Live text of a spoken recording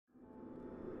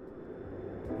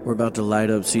We're about to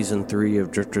light up Season 3 of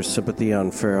Drifter Sympathy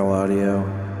on Feral Audio.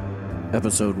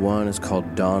 Episode 1 is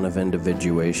called Dawn of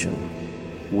Individuation,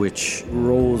 which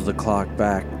rolls the clock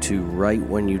back to right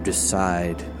when you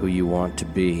decide who you want to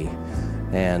be,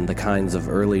 and the kinds of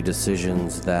early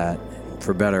decisions that,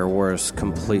 for better or worse,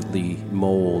 completely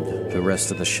mold the rest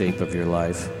of the shape of your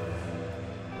life.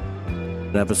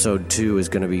 And Episode 2 is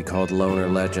going to be called Loner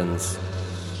Legends,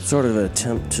 sort of an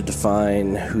attempt to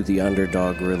define who the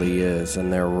underdog really is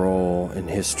and their role in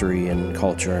history and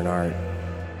culture and art.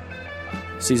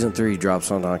 Season 3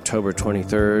 drops on October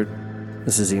 23rd.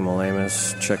 This is Emil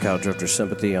Amos. Check out Drifter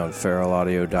Sympathy on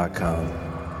feralaudio.com.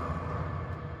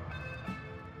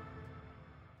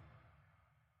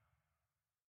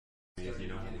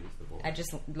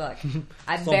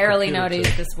 I barely know how to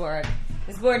use this board.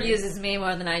 This board uses me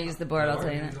more than I use the board, I'll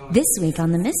tell you that. This week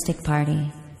on the Mystic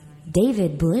Party,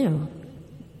 David Blue,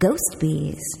 Ghost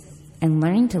Bees, and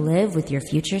learning to live with your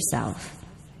future self.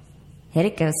 Hit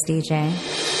it, Ghost DJ.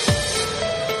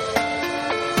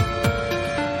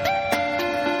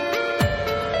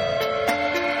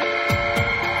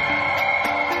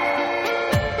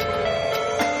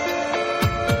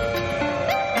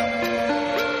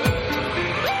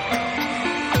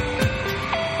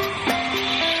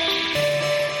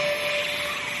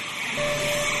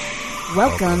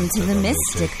 Welcome to the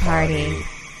Mystic Party.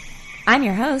 I'm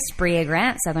your host, Bria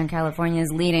Grant, Southern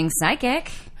California's leading psychic.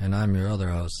 And I'm your other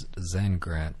host, Zane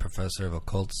Grant, Professor of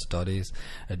Occult Studies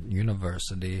at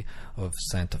University of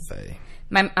Santa Fe.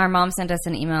 Our mom sent us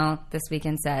an email this week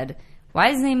and said,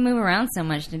 why does Zane move around so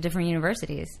much to different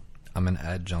universities? I'm an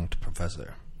adjunct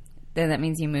professor. Then that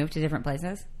means you move to different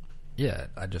places? Yeah,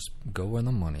 I just go where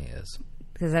the money is.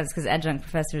 Because adjunct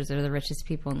professors are the richest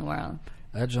people in the world.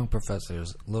 Adjunct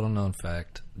professors, little known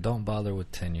fact, don't bother with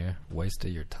tenure, waste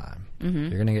of your time. Mm-hmm.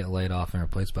 You're going to get laid off and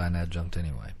replaced by an adjunct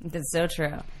anyway. That's so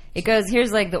true. It goes,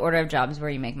 here's like the order of jobs where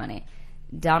you make money.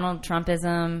 Donald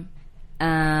Trumpism,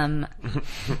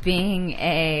 being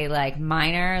a like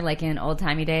minor, like in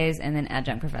old-timey days, and then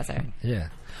adjunct professor. Yeah.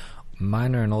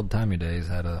 Minor in old-timey days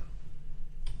had a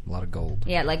lot of gold.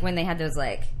 Yeah, like when they had those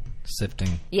like...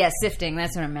 Sifting. Yeah, sifting.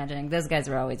 That's what I'm imagining. Those guys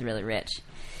were always really rich.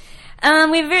 We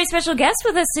have a very special guest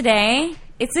with us today.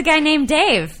 It's a guy named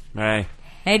Dave. Hey.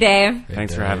 Hey, Dave.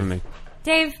 Thanks for having me.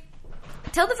 Dave,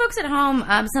 tell the folks at home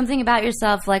something about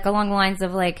yourself, like along the lines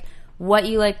of like what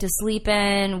you like to sleep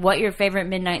in, what your favorite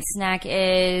midnight snack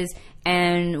is,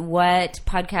 and what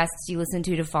podcasts you listen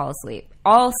to fall asleep.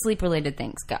 All sleep-related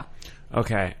things. Go.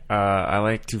 Okay. I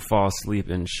like to fall asleep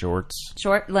in shorts.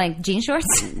 Short, like jean shorts?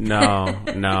 No,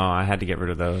 I had to get rid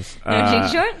of those. No jean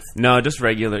shorts? No, just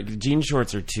regular. Jean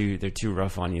shorts are they're too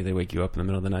rough on you. They wake you up in the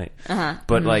middle of the night. Uh-huh.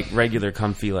 But like regular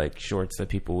comfy like shorts that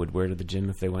people would wear to the gym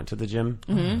if they went to the gym.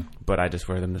 Mm-hmm. But I just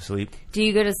wear them to sleep. Do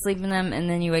you go to sleep in them and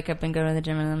then you wake up and go to the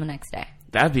gym in them the next day?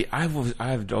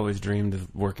 I've always dreamed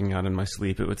of working out in my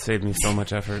sleep. It would save me so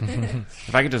much effort.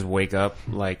 If I could just wake up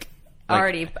like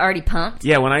already pumped?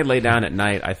 Yeah, when I lay down at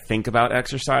night, I think about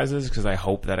exercises because I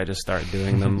hope that I just start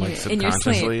doing them like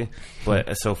subconsciously.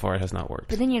 But so far, it has not worked.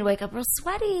 But then you'd wake up real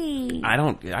sweaty.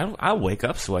 I'll wake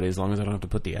up sweaty as long as I don't have to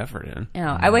put the effort in.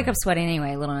 No, I wake up sweaty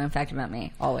anyway. Little known fact about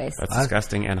me, always. That's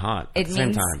disgusting and hot at the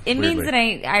same time. It means that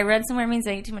I read somewhere it means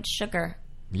I eat too much sugar.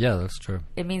 Yeah, that's true.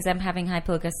 It means I'm having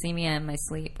hypoglycemia in my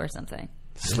sleep or something.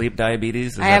 Sleep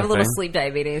diabetes? I have a little sleep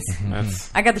diabetes.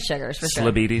 I got the sugars for sure.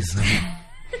 Sleepities.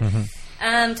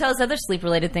 Tell us other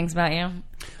sleep-related things about you.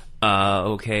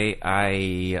 Okay,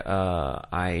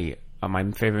 my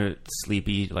favorite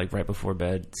sleepy, like right before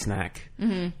bed snack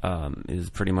is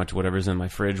pretty much whatever's in my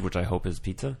fridge, which I hope is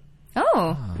pizza.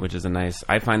 Oh. Which is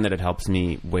I find that it helps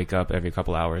me wake up every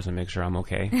couple hours and make sure I'm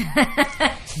okay.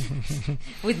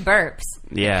 With burps.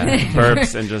 Yeah,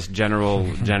 burps and just general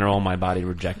my body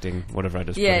rejecting whatever I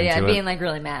just put into it. Being like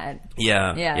really mad.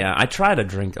 Yeah. I try to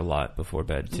drink a lot before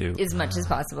bed too. As much as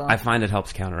possible. I find it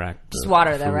helps counteract just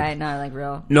water food. Though, right? Not like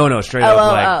real. No, straight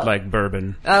up like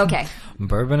bourbon. Oh, okay.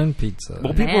 Bourbon and pizza.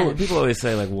 Well, people always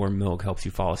say like warm milk helps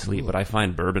you fall asleep, but I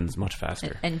find bourbon's much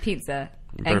faster. And pizza.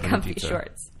 Bourbon and comfy pizza.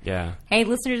 Shorts. Yeah. Hey,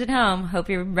 listeners at home, hope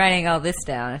you're writing all this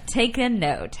down. Take a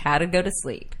note. How to go to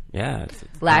sleep. Yeah.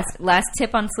 Last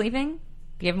tip on sleeping?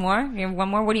 Do you have more? You have one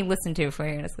more? What do you listen to before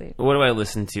you're going to sleep? What do I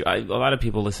listen to? A lot of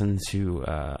people listen to,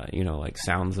 like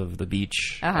sounds of the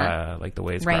beach, like the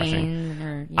waves crashing.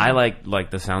 Or, I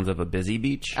like the sounds of a busy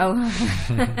beach. Oh.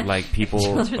 Like people,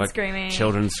 children screaming.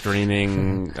 Children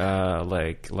screaming,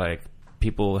 like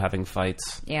people having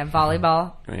fights. Yeah,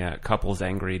 volleyball. Yeah, couples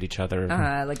angry at each other.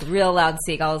 Like real loud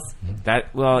seagulls.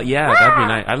 That'd be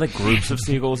nice. I like groups of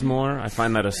seagulls more. I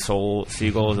find that a sole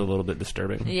seagull is a little bit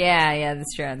disturbing. Yeah,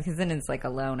 that's true. Because then it's like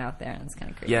alone out there, and it's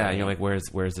kind of creepy. Yeah, you're like,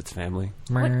 where's its family?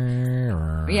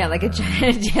 Yeah, like a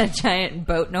giant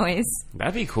boat noise.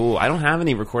 That'd be cool. I don't have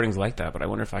any recordings like that, but I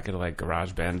wonder if I could like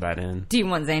garage band that in. Do you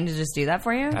want Zane to just do that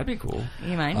for you? That'd be cool.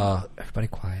 You mind? Everybody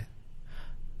quiet.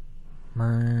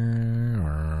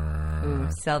 Ooh,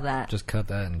 sell that. Just cut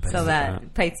that and paste sell that.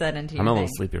 that. Paste that into your I'm a little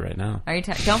thing. sleepy right now. Are you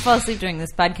don't fall asleep during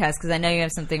this podcast because I know you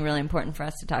have something really important for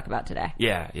us to talk about today.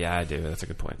 Yeah, I do. That's a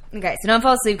good point. Okay, so don't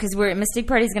fall asleep because Mystic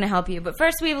Party is going to help you. But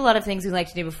first, we have a lot of things we like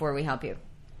to do before we help you.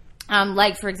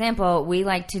 Like, for example, we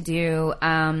like to do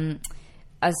a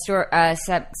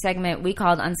segment we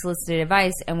called Unsolicited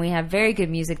Advice, and we have very good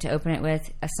music to open it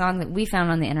with, a song that we found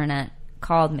on the internet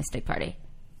called Mystic Party.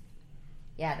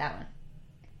 Yeah, that one.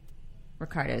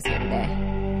 Ricardo's here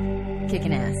today.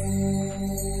 Kicking ass.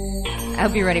 I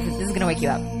hope you're ready for this. This is going to wake you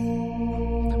up.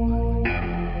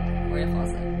 Or you'll fall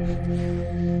asleep.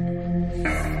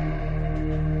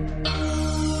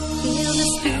 Feel the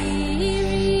spirit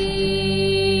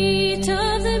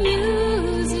of the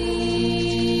music,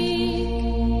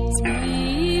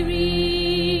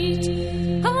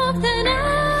 spirit of the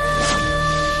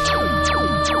night.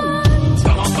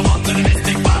 Come on to the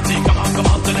Mystic Party. Come on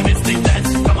to the Mystic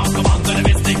Dance. Come on to the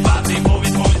Mystic Party. Move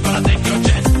it, gonna take your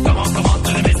chance. Come on to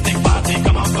the Mystic Party.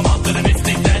 Come on to the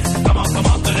Mystic Dance. Come on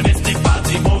to the Mystic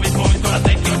Party. Move it, gonna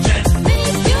take your chance.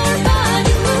 Make your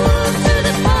body move to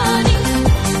the party.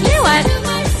 You know what?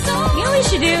 You know what we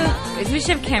should do? Is we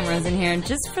should have cameras in here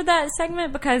just for that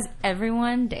segment because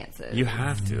everyone dances. You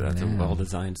have to. That's a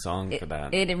well-designed song for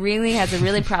that. It really has a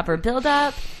really proper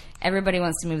build-up. Everybody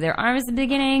wants to move their arms at the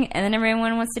beginning, and then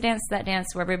everyone wants to dance that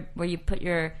dance where you put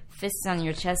your fists on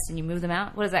your chest and you move them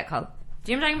out. What is that called?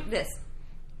 Do you remember talking about this?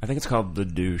 I think it's called the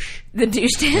douche. The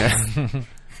douche dance? Yeah.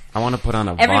 I want to put on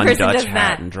a Every Von person Dutch does hat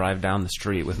that. and drive down the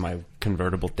street with my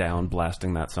convertible down,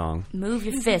 blasting that song. Move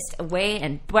your fist away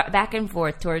and back and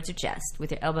forth towards your chest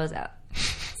with your elbows out.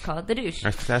 It's called the douche.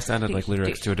 That sounded like Douche,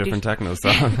 lyrics douche, to a different douche. techno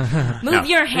song. Move Now,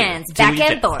 your hands to back each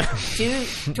and it.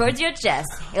 forth towards your chest,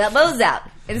 elbows out.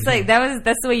 It's like that's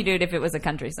the way you do it if it was a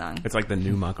country song. It's like the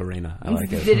new Macarena. I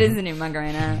like it. It is a new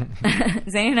Macarena.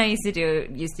 Zane and I used to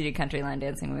do country line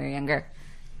dancing when we were younger.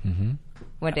 Mm-hmm.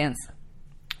 What dance?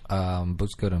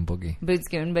 Boots Good and Boogie. Boots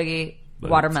Goon Boogie. Boots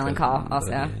Watermelon Good Call and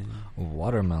also. Boogie.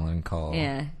 Watermelon Call.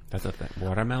 Yeah. That's a thing.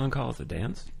 Watermelon Call is a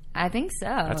dance? I think so.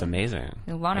 That's amazing.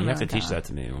 The You watermelon have to teach Call. that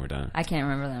to me when we're done. I can't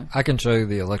remember them. I can show you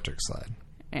the electric slide.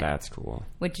 Yeah. That's cool.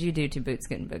 What did you do to Boots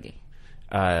Goon Boogie?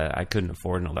 I couldn't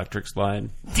afford an electric slide,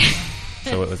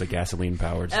 so it was a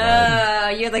gasoline-powered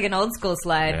slide. You had like an old school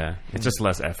slide. Yeah, it's just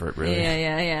less effort, really.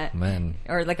 Yeah. Man.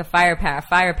 Or like a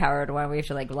fire-powered one where you have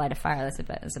to like light a fire. That's a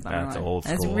bummer. That's one. old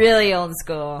That's school. really old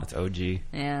school. That's OG.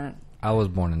 Yeah. I was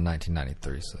born in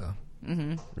 1993, so.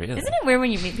 Really? Isn't it weird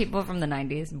when you meet people from the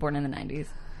 90s, born in the 90s?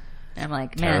 And I'm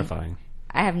like, man, Terrifying.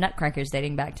 I have nutcrackers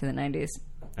dating back to the 90s.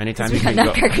 Anytime We you got can go...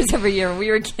 nutcrackers every year when we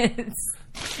were kids.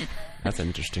 That's an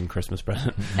interesting Christmas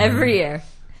present. Every year.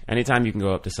 Anytime you can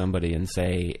go up to somebody and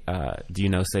say, do you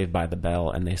know Saved by the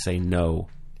Bell? And they say no,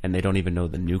 and they don't even know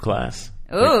the new class.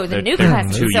 Ooh, the new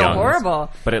class is so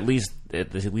horrible. But at least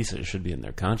it should be in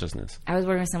their consciousness. I was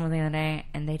working with someone the other day,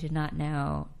 and they did not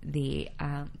know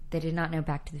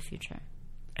Back to the Future.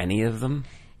 Any of them?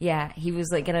 Yeah, he was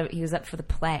like he was up for the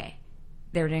play.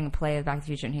 They were doing a play of Back to the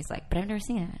Future, and he's like, "But I've never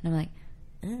seen it." And I'm like,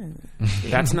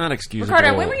 That's not excusable.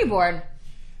 Ricardo, when were you born?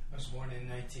 I was born in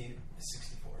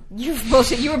 1964. You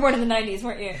bullshit. You were born in the 90s,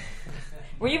 weren't you?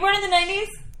 Were you born in the 90s?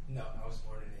 No, I was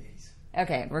born in the 80s.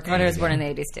 Okay, Ricardo was born in the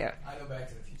 80s too. I know Back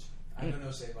to the Future. I don't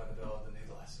know Saved by the Bell the new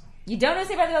class. You don't know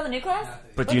Saved by the Bell, the new class? Not the-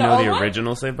 But What, do you the know old the one?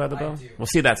 original Saved by the Bell? do. Well,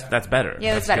 see, that's better.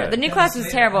 Yeah, that's better. good. The new class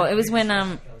was terrible. It was when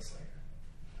Kelly Slater.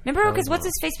 remember because what's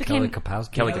his face became Kelly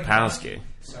Kapowski. Kelly Kapowski.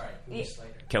 Sorry, who was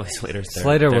Slater? Kelly Slater's their,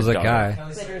 Slater their was a daughter. guy.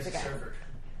 Kelly Slater was a guy. server.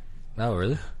 Oh,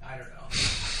 really? I don't know.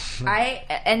 I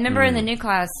remember in the new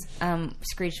class,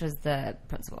 Screech was the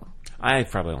principal. I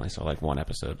probably only saw like one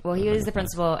episode. Well, he was the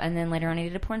principal, and then later on he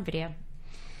did a porn video.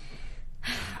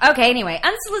 Okay, anyway,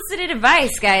 unsolicited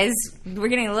advice, guys. We're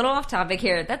getting a little off topic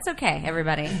here. That's okay,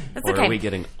 everybody. That's Or okay. are we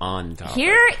getting on topic?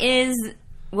 Here is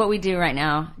what we do right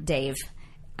now, Dave.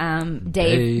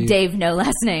 Dave, no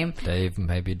last name. Dave,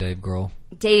 maybe Dave Grohl.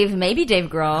 Dave, maybe Dave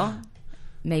Grohl.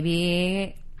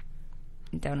 Maybe,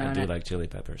 don't know. I do like Chili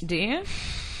Peppers. Do you?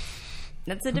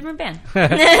 That's a different band.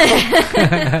 Right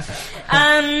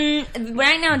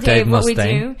now, Dave, Dave what we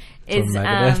Mustaine do is, from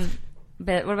Megadeth.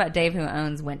 but what about Dave who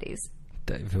owns Wendy's?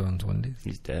 Dave who owns Wendy's.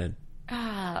 He's dead.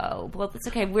 Oh, well, it's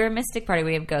okay. We're a Mystic Party.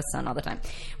 We have ghosts on all the time.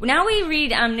 Now we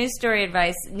read news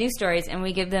stories, and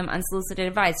we give them unsolicited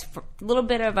advice. For a little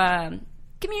bit of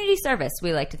community service,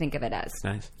 we like to think of it as.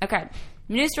 Nice. Okay.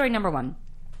 News story number 1.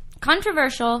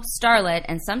 Controversial starlet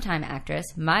and sometime actress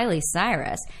Miley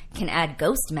Cyrus can add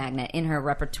ghost magnet in her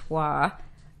repertoire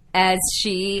as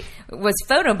she was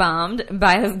photobombed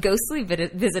by a ghostly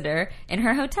visitor in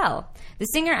her hotel. The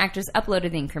singer-actress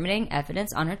uploaded the incriminating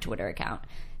evidence on her Twitter account.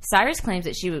 Cyrus claims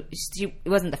that it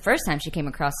wasn't the first time she came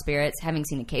across spirits, having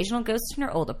seen occasional ghosts in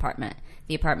her old apartment.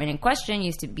 The apartment in question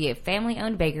used to be a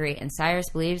family-owned bakery, and Cyrus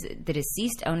believes the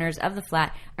deceased owners of the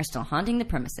flat are still haunting the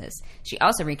premises. She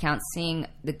also recounts seeing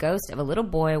the ghost of a little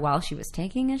boy while she was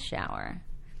taking a shower.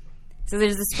 So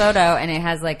there's this photo, and it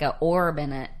has like an orb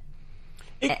in it.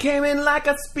 It came in like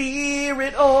a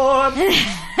spirit orb.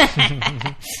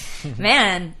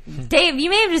 Man, Dave,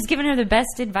 you may have just given her the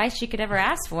best advice she could ever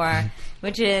ask for,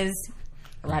 which is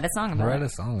write a song about it. Write a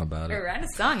song about it. Or write a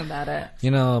song about it. You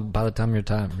know, by the time you're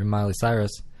Miley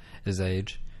Cyrus'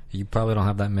 age, you probably don't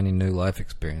have that many new life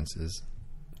experiences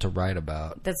to write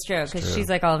about. That's true, because she's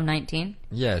like all of 19.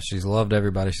 Yeah, she's loved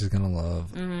everybody she's going to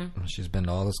love. Mm-hmm. She's been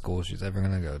to all the schools she's ever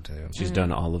going to go to. She's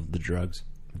done all of the drugs.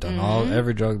 Done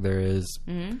every drug there is.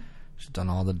 Mm-hmm. She's done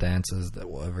all the dances that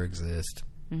will ever exist.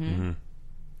 Mm-hmm.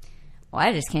 Well,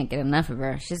 I just can't get enough of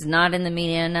her. She's not in the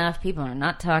media enough. People are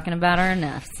not talking about her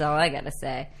enough. That's all I gotta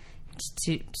say.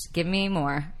 Just give me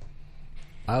more.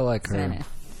 I like her.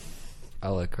 I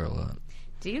like her a lot.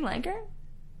 Do you like her?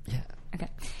 Yeah. Okay.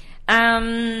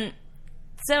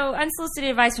 So, unsolicited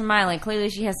advice from Miley. Clearly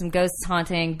she has some ghosts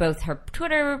haunting both her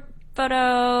Twitter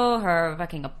photo, her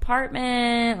fucking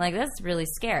apartment. Like, that's really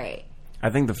scary. I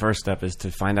think the first step is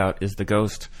to find out, is the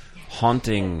ghost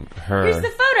haunting her? Here's the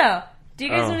photo. Do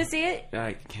you guys want to see it?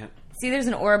 I can't. See, there's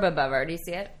an orb above her. Do you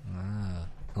see it?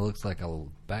 It looks like a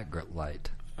backlight.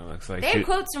 It looks like they have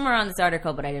quotes from her on this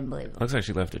article, but I didn't believe them. Looks like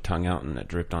she left her tongue out and it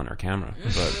dripped on her camera.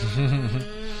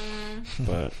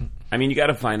 But I mean, you got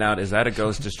to find out, is that a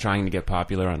ghost just trying to get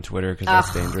popular on Twitter because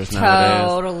that's dangerous nowadays?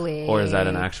 Totally. Or is that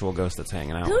an actual ghost that's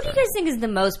hanging out? Who with do her? you guys think is the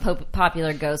most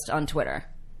popular ghost on Twitter?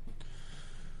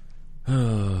 The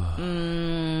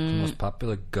most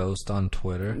popular ghost on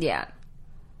Twitter? Yeah.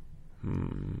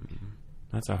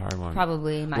 That's a hard one.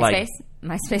 Probably MySpace.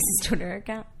 Like, MySpace's Twitter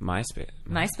account.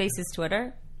 MySpace's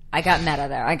Twitter. I got meta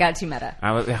there. I got too meta.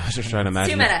 I was just trying to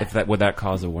imagine if that would that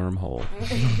cause a wormhole.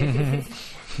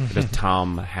 Does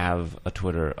Tom have a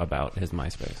Twitter about his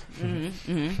MySpace?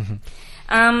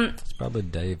 It's probably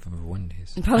Dave from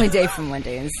Wendy's. Probably Dave from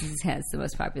Wendy's has the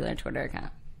most popular Twitter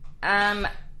account.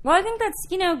 Well, I think that's,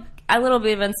 a little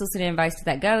bit of unsolicited advice to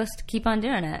that ghost. Keep on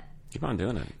doing it. Keep on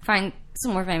doing it. Find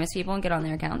some more famous people and get on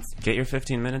their accounts. Get your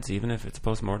 15 minutes, even if it's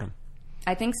post-mortem.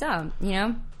 I think so.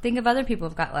 Think of other people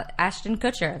who've got like Ashton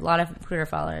Kutcher, a lot of Twitter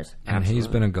followers. And he's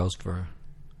been a ghost for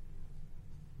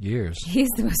years. He's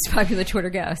the most popular Twitter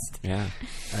ghost. Yeah.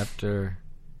 After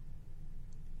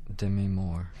Demi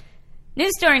Moore.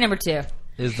 News story number 2.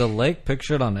 Is the lake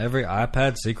pictured on every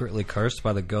iPad secretly cursed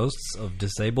by the ghosts of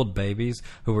disabled babies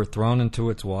who were thrown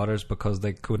into its waters because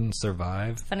they couldn't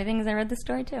survive? Funny thing is, I read this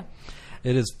story too.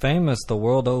 It is famous the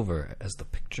world over as the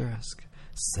picturesque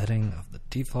setting of the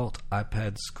default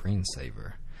iPad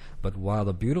screensaver. But while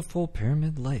the beautiful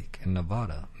Pyramid Lake in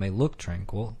Nevada may look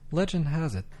tranquil, legend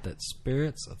has it that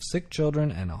spirits of sick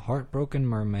children and a heartbroken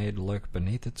mermaid lurk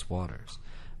beneath its waters.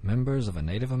 Members of a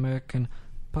Native American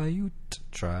Paiute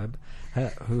tribe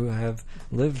who have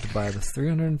lived by the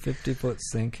 350-foot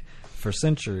sink for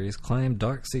centuries claim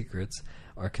dark secrets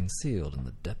are concealed in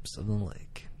the depths of the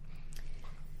lake.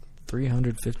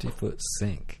 350-foot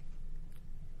sink.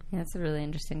 Yeah, that's a really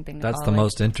interesting thing to That's the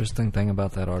most interesting thing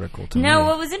about that article to me. No,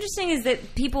 what was interesting is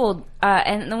that people,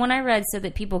 and the one I read said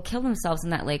that people kill themselves in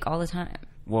that lake all the time.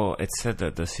 Well, it said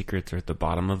that the secrets are at the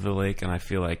bottom of the lake, and I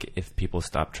feel like if people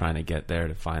stop trying to get there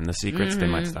to find the secrets, they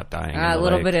might stop dying. A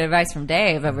little bit of advice from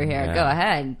Dave over here. Yeah. Go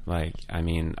ahead.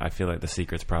 I feel like the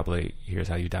secret's probably, here's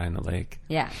how you die in the lake.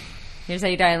 Yeah. Here's how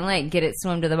you die in the lake. Get it,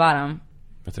 swim to the bottom.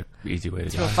 That's an easy way to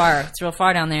It's die. real far. It's real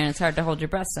far down there, and it's hard to hold your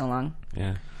breath so long.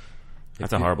 Yeah.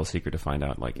 That's a horrible secret to find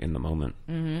out, in the moment.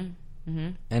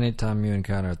 Anytime you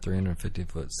encounter a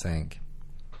 350-foot sink,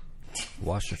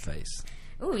 wash your face.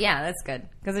 Ooh, yeah, that's good.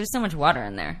 Because there's so much water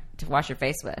in there to wash your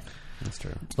face with. That's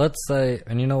true. Let's say,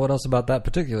 and you know what else about that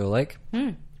particular lake?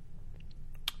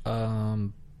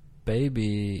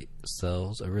 Baby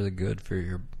cells are really good for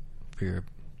your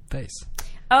face.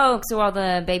 Oh, so all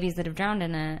the babies that have drowned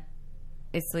in it,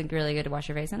 it's like really good to wash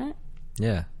your face in it?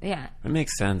 Yeah. Yeah. It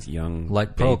makes sense, young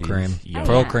Like Pearl babies, Cream. young-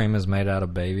 Pearl Cream is made out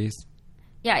of babies.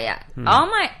 Yeah.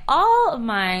 All of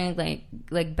my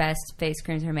like best face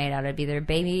creams are made out of either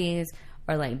babies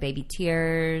or like baby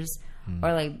tears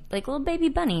or like little baby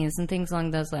bunnies and things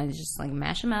along those lines. Just like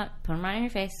mash them up, put them right on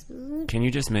your face. Can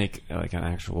you just make like an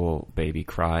actual baby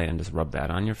cry and just rub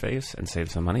that on your face and save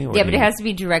some money? Or Yeah, but it has to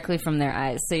be directly from their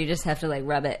eyes, so you just have to like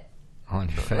rub it. On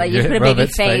your face. Like you put a Rub baby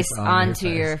its face on onto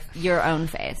your face. your own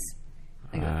face.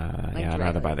 Like I'd rather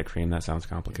directly. buy the cream. That sounds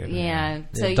complicated. Yeah.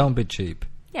 So Yeah, don't be cheap.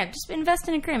 just invest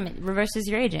in a cream. It reverses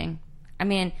your aging. I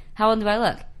mean, how old do I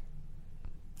look?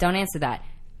 Don't answer that.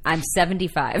 I'm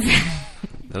 75.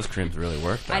 Those creams really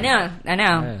work. Though. I know. Yeah. I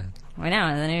know.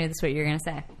 I knew that's what you were going to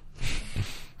say.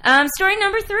 Story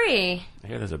number 3. I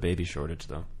hear there's a baby shortage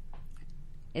though.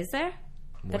 Is there?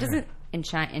 Where? That doesn't in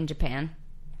China, in Japan.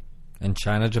 In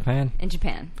China, Japan? In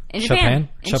Japan. In Japan?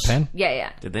 In Japan?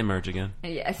 Yeah. Did they merge again?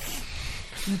 Yes.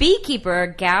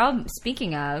 Beekeeper Gao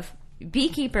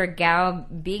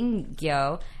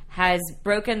Binggyo has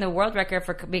broken the world record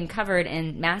for being covered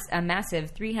in a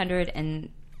massive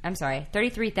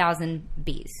 33,000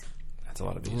 bees. That's a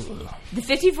lot of bees. The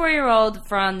 54-year-old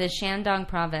from the Shandong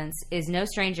province is no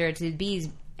stranger to bees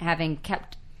having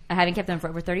kept them for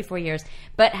over 34 years,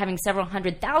 but having several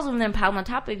 100,000 of them piled on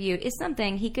top of you is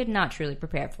something he could not truly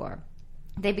prepare for.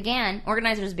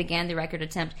 Organizers began the record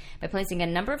attempt by placing a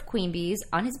number of queen bees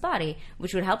on his body,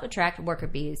 which would help attract worker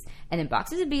bees. And then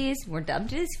boxes of bees were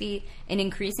dumped at his feet in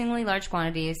increasingly large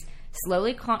quantities,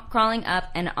 slowly crawling up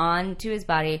and onto his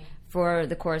body for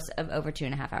the course of over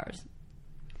 2.5 hours.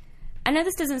 I know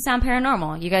this doesn't sound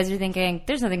paranormal. You guys are thinking,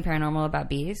 there's nothing paranormal about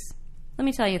bees. Let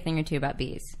me tell you a thing or two about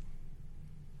bees.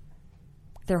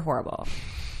 They're horrible.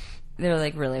 They're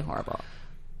like really horrible.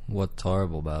 What's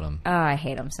horrible about them? Oh, I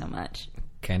hate them so much.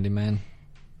 Candyman?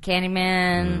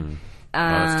 Candyman.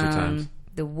 That's 2 times.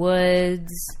 The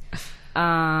Woods.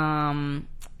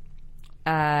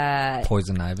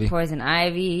 Poison ivy? Poison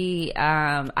ivy.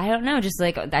 I don't know. Just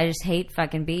like I just hate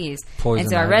fucking bees. Poison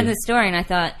and so I read ivy. this story and I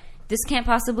thought this can't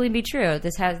possibly be true.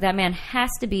 That man has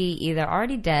to be either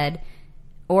already dead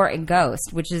or a ghost,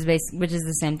 which is the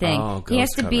same thing. Oh, he has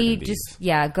ghost to covered be in bees.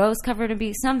 ghost covered in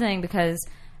bees, something, because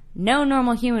no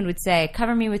normal human would say,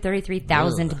 "Cover me with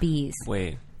 33,000 bees."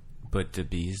 Wait, but did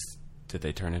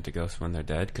they turn into ghosts when they're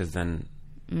dead? Because then,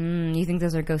 You think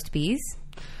those are ghost bees?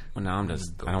 well, now I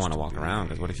don't want to walk around.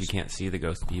 Because what if you can't see the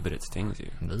ghost bee, but it stings you?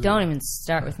 Don't even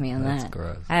start with me on That's that.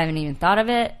 gross. I haven't even thought of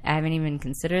it. I haven't even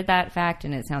considered that fact,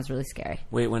 and it sounds really scary.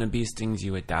 Wait, when a bee stings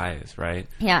you, it dies, right?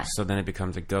 Yeah. So then it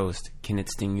becomes a ghost. Can it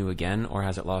sting you again, or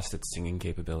has it lost its stinging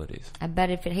capabilities? I bet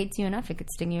if it hates you enough, it could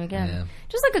sting you again. Yeah.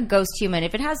 Just like a ghost human.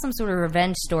 If it has some sort of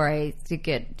revenge story to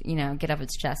get off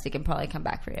its chest, it can probably come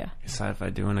back for you. Is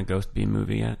sci-fi doing a ghost bee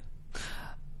movie yet?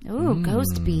 Ooh,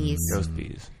 ghost bees. Ghost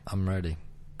bees. I'm ready.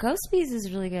 Ghost bees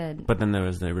is really good. But then there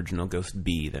was the original Ghost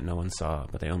Bee that no one saw,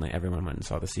 but everyone went and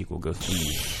saw the sequel, Ghost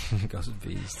Bee. Ghost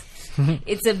bees.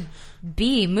 It's a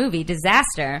bee movie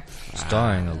disaster.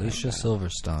 Starring Alicia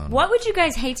Silverstone. What would you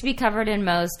guys hate to be covered in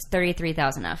most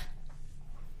 33,000 of?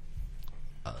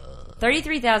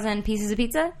 33,000 pieces of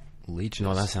pizza? Leeches.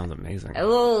 No, that sounds amazing.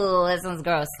 Oh, that sounds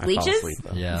gross. I fall Leeches? asleep,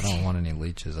 though. Yeah, I don't want any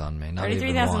leeches on me. Not even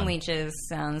 33,000 one. leeches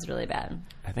sounds really bad.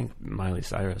 I think Miley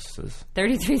Cyrus is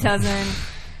 33,000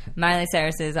 Miley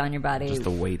Cyrus is on your body. Just the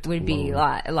weight would be a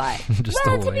alone. lot. Just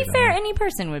well, the to be weight fair, alone. any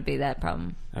person would be that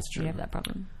problem. That's true. You'd have that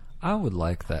problem. I would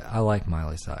like that. I like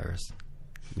Miley Cyrus.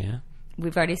 Yeah.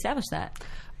 We've already established that.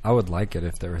 I would like it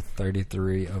if there were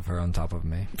 33 of her on top of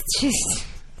me. Jeez.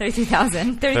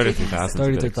 33,000. 33,000.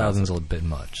 33,000 is a bit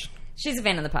much. She's a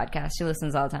fan of the podcast. She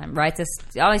listens all the time. Writes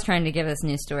us, always trying to give us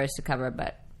new stories to cover,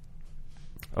 but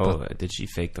Oh, did she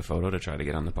fake the photo to try to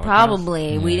get on the podcast?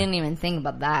 probably we didn't even think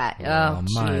about that. Oh, Oh,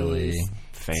 Miley. jeez.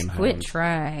 Fame Quit hound.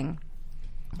 trying.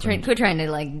 Quit trying to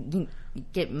like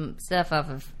get stuff off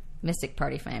of Mystic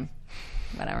Party fame.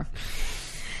 Whatever.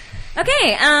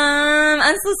 Okay,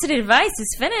 unsolicited advice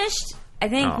is finished. I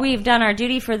think we've done our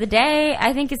duty for the day.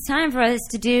 I think it's time for us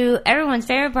to do everyone's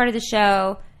favorite part of the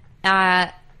show.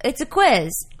 It's a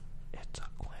quiz. It's a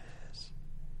quiz.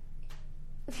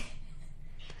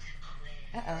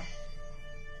 Uh-oh.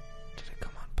 Did it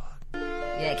come unplugged?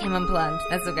 Yeah, it came unplugged.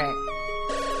 That's okay.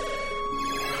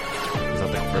 Is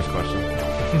that the first question?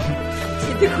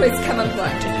 Did the quiz come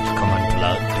unplugged? Did it come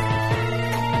unplugged?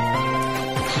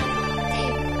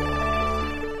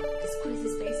 This quiz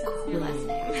is based on your last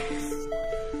name.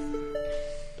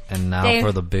 And now Dave.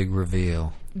 for the big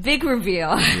reveal. Big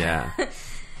reveal. Yeah.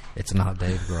 It's not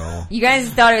Dave Grohl. You guys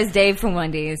thought it was Dave from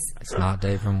Wendy's. It's not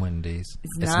Dave from Wendy's.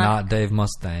 It's not- not Dave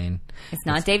Mustaine. It's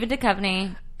not David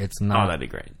Duchovny. It's Oh, not. that'd be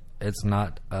great. It's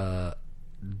not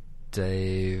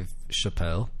Dave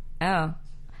Chappelle. Oh.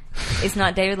 It's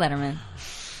not David Letterman.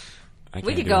 I We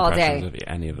can't could do go all impressions day. of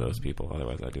any of those people.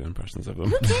 Otherwise, I do impressions of them.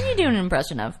 Who can you do an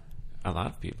impression of? A lot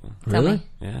of people. Tell Really? me.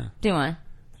 Yeah. Do one.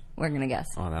 We're going to guess.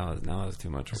 Oh, that was too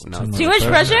much. too Now much. Too much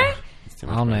pressure? It's too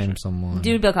much I'll pressure. name someone.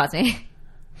 Do Bill Cosby.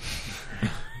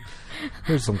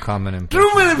 Here's some common impression.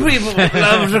 Too many people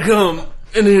love to come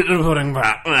and eat the pudding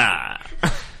pop.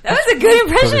 That was a good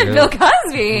impression Pretty of Bill good.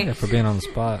 Cosby. Yeah, for being on the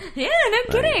spot. Yeah, no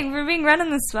kidding. For being right on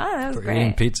the spot. That was For eating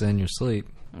great. pizza in your sleep.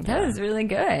 That was really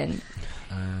good.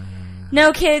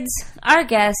 No, kids. Our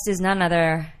guest is none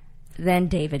other than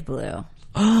David Blue.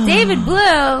 David Blue.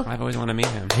 I've always wanted to meet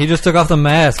him. He just took off the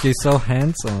mask. He's so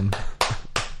handsome.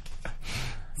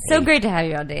 So great to have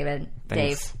you on, David.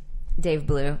 Thanks. Dave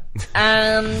Blue.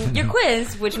 Your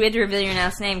quiz, which we had to reveal your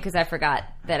last name because I forgot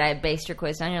that I based your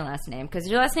quiz on your last name because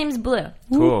your last name is Blue.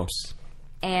 Cool.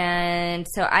 And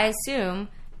so I assume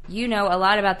you know a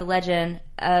lot about the legend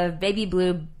of Baby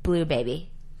Blue, Blue Baby.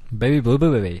 Baby blue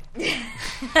baby.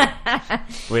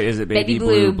 Wait, is it Baby Baby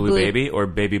Blue Blue, Blue Baby or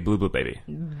Baby Blue Blue Baby?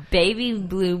 Baby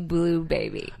Blue, Blue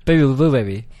Baby. Baby blue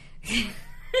baby.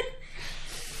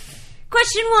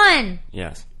 Question 1.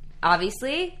 Yes.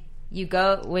 Obviously, you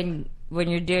go when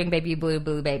you're doing Baby Blue,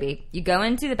 Blue Baby. You go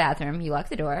into the bathroom, you lock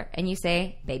the door, and you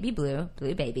say Baby Blue,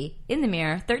 Blue Baby in the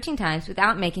mirror 13 times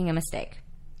without making a mistake.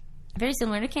 Very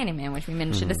similar to Candyman, which we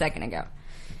mentioned a second ago.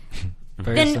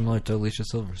 Very Then- similar to Alicia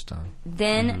Silverstone.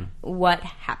 Then what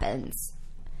happens?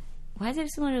 Why is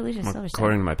it similar to Alicia Silverstone?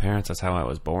 According to my parents, that's how I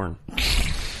was born.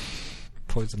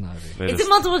 Poison ivy. They It's just- a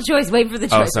multiple choice. Wait for the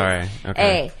Oh, choice. sorry.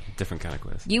 Okay. A. Different kind of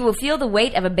quiz. You will feel the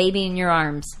weight of a baby in your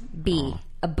arms. B.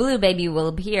 A blue baby will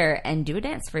appear and do a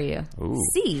dance for you. Ooh.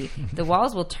 C. The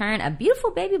walls will turn a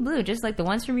beautiful baby blue, just like the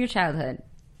ones from your childhood.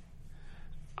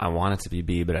 I want it to be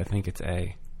B, but I think it's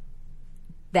A.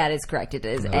 That is correct. It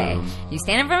is A. You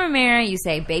stand in front of a mirror, you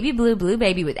say baby blue, blue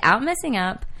baby without messing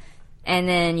up, and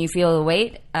then you feel the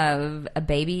weight of a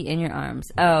baby in your arms.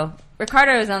 Oh,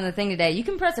 Ricardo is on the thing today. You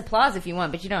can press applause if you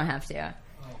want, but you don't have to.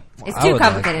 It's I too would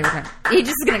complicated. He's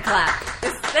just going to clap.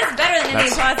 That's better than any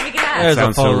applause we can have. There's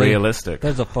Sounds a so Foley. realistic.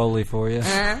 There's a Foley for you.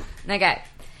 Okay.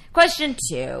 Question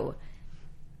 2.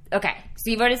 Okay, so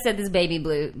you've already said this baby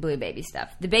blue baby stuff.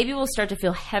 The baby will start to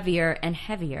feel heavier and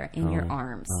heavier in your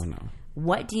arms. Oh, no.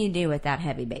 What do you do with that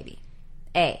heavy baby?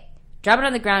 A. Drop it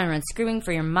on the ground and run screaming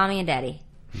for your mommy and daddy.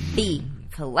 B.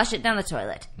 Flush it down the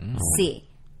toilet. C.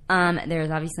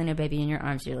 There's obviously no baby in your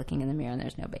arms. You're looking in the mirror and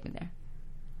there's no baby there.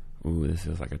 Ooh, this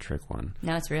feels like a trick one.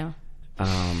 No, it's real.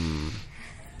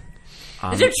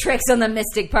 Those are tricks on the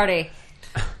Mystic Party.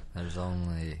 There's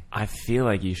only I feel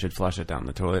like you should flush it down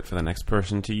the toilet for the next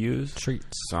person to use. treats.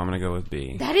 So I'm going to go with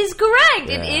B. That is correct.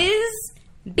 Yeah. It is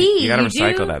B. You got to do-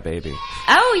 recycle that baby.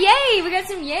 Oh, yay. We got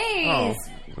some yays.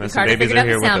 The Ricardo babies figured are out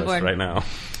here the with us soundboard. right now.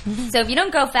 So if you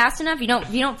don't go fast enough, you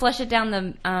don't flush it down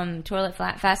the toilet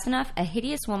fast enough, a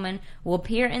hideous woman will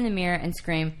appear in the mirror and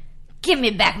scream, "Give me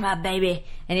back my baby!"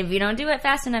 And if you don't do it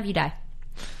fast enough, you die.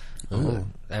 Ooh.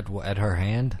 At her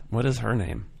hand. What is her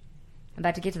name? I'm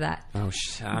about to get to that. Oh,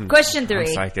 Question 3. I'm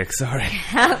psychic, sorry.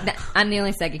 I'm the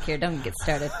only psychic here. Don't get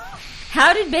started.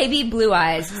 How did Baby Blue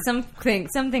Eyes, some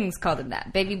things called him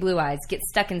that, Baby Blue Eyes, get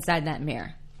stuck inside that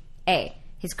mirror? A.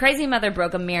 His crazy mother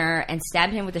broke a mirror and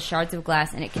stabbed him with the shards of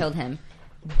glass and it killed him.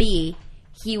 B.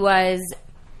 He was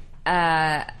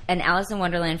an Alice in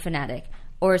Wonderland fanatic.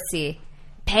 Or C.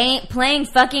 Playing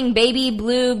fucking Baby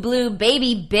Blue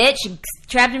Baby bitch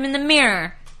trapped him in the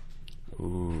mirror.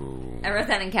 Ooh. I wrote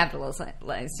that in capital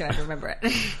letters so I can remember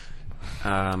it.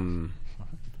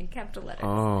 In capital letters.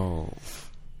 Oh.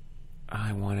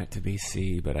 I want it to be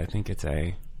C, but I think it's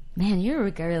A. Man, you're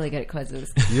really good at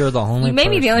quizzes. You're the only. You may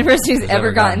be the only person who's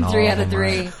ever gotten all 3 of out of them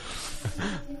 3.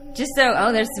 right. Just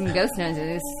so, there's some ghost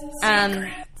noses.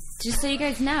 Just so you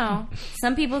guys know,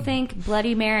 some people think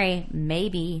Bloody Mary may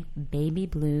be Baby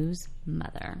Blue's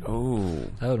mother. Oh.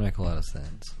 That would make a lot of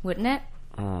sense. Wouldn't it?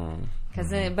 Oh. Because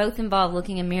they both involve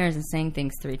looking in mirrors and saying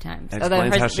things 3 times. That Although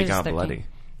explains how hers- she theirs is got 13. bloody.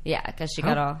 Yeah, because she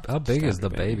got all... How big is the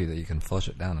Stabbed her baby that you can flush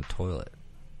it down a toilet?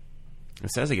 It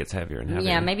says it gets heavier and heavier.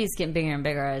 Yeah, maybe it's getting bigger and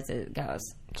bigger as it goes.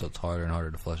 So it's harder and harder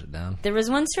to flush it down. There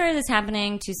was one story that's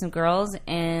happening to some girls,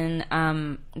 and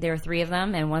there were 3 of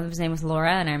them, and one of them's name was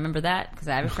Laura, and I remember that because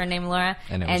I have a friend named Laura.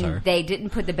 And it was her. They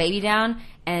didn't put the baby down,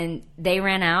 and they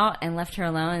ran out and left her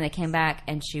alone, and they came back,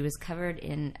 and she was covered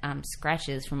in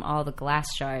scratches from all the glass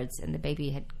shards, and the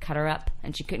baby had cut her up,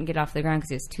 and she couldn't get off the ground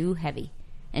because it was too heavy,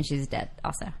 and she's dead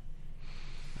also.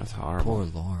 That's horrible. Poor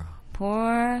Laura.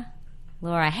 Poor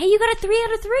Laura. Hey, you got a 3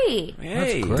 out of 3. Hey.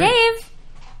 That's great. Dave,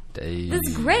 Dave. this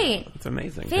is great. It's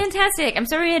amazing. Fantastic. I'm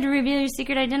sorry we had to reveal your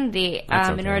secret identity That's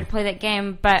in okay. order to play that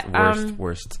game, but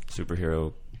Worst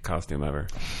superhero costume ever.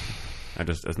 I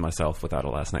just as myself without a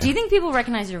last name. Do you think people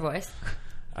recognize your voice?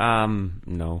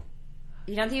 No.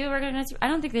 You don't think people recognize? I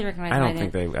don't think they recognize. I don't my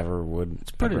think name. they ever would.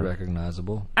 It's pretty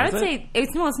recognizable. I would say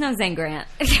it's no Zane Grant.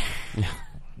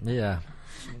 Yeah,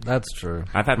 that's true.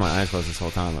 I've had my eyes closed this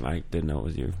whole time, and I didn't know it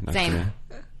was you. Next to me. Same.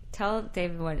 Tell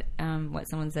David what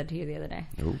someone said to you the other day.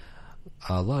 Ooh.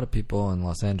 A lot of people in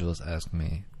Los Angeles ask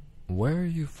me, "Where are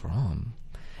you from?"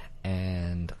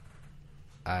 And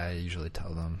I usually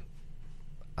tell them,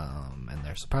 and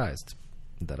they're surprised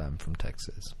that I'm from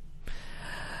Texas.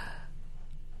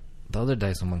 The other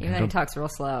day, someone Even though he talks real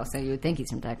slow, so you would think he's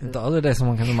from Texas. The other day,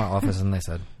 someone came to my office and they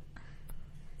said,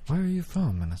 "Where are you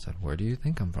from?" And I said, "Where do you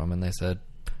think I'm from?" And they said,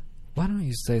 "Why don't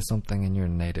you say something in your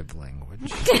native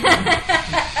language?"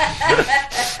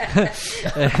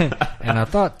 And I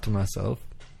thought to myself,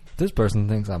 this person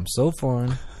thinks I'm so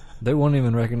foreign, they won't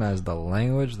even recognize the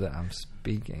language that I'm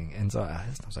speaking. And so I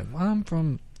was like, "Well, I'm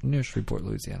from near Shreveport,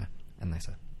 Louisiana." And they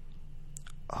said,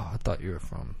 "Oh, I thought you were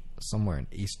from somewhere in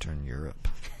Eastern Europe."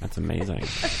 That's amazing.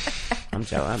 I'm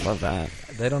jealous. I love that.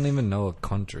 They don't even know a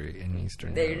country in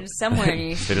Eastern They're Europe. just somewhere in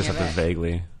Eastern They just have to Europe.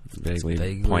 vaguely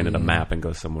point at a map and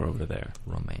go somewhere over there.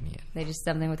 Romanian. They just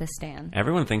something with a stand.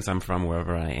 Everyone thinks I'm from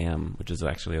wherever I am, which is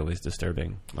actually always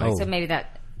disturbing. Like, So maybe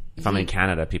that. if I'm in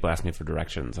Canada, people ask me for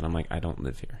directions, and I'm like, I don't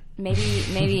live here.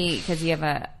 Maybe because you have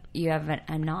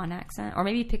a non-accent, or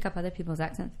maybe you pick up other people's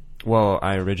accents. Well,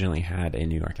 I originally had a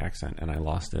New York accent, and I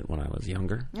lost it when I was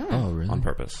younger. Oh, really? On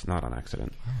purpose, not on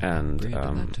accident. And Bria did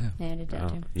that too. Yeah, I did that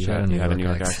too. you She had have a a New New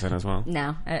York York accent as well?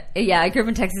 No. Yeah, I grew up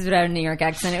in Texas without a New York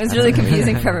accent. It was really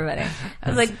confusing for everybody. I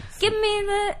was like, give me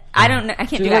the... I don't know. I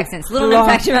can't do accents. Little known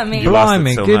fact about me. You lost it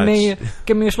Blimey, so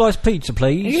give me a slice of pizza,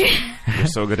 please. You're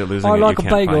so good at losing I it, like you a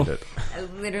can't bagel. find it. I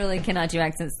literally cannot do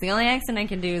accents. The only accent I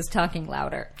can do is talking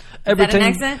louder. Is that an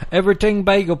accent? Everything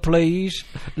bagel, please.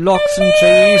 Lox and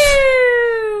cheese.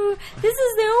 Hello! This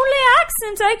is the only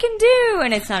accent I can do.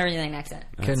 And it's not really an accent.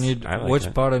 Can you? I like Which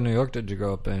it. part of New York did you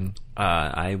grow up in?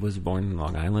 I was born in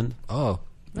Long Island. Oh,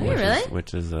 Are you really?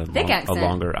 Which is a Thick accent.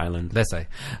 longer island. they say,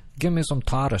 "Give me some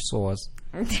tartar sauce."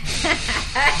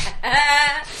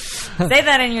 Say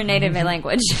that in your native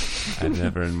language. I've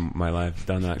never in my life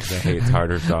done that because I hate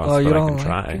tartar sauce, Oh, you but I don't can like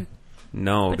try. it?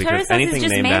 No, But tartar because sauce is anything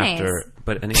just named mayonnaise.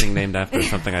 anything named after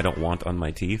something I don't want on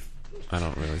my teeth, I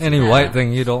don't really. see Any that. white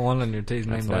thing you don't want on your teeth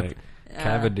That's named like, after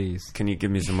cavities. can you give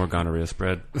me some more gonorrhea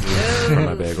spread for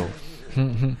my bagel?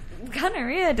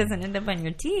 Gonorrhea doesn't end up on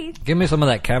your teeth. Give me some of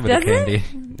that cavity Does it? candy.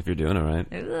 If you're doing it right.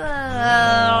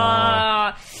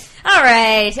 All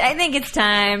right. I think it's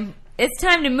time. It's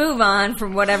time to move on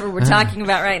from whatever we're talking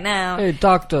about right now. Hey,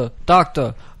 doctor,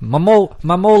 my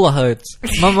molar hurts.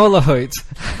 My molar hurts.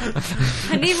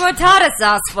 I need more tartar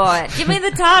sauce for it. Give me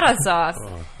the tartar sauce.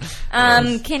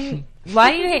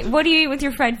 Why do you hate? What do you eat with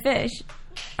your fried fish?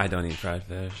 I don't eat fried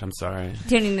fish. I'm sorry.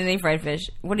 Don't eat any fried fish.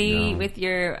 What do you No. eat with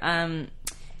your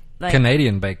like?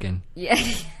 Canadian bacon. Yeah.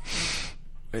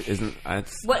 Isn't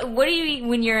it's What do you eat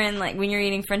when you're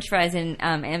eating French fries in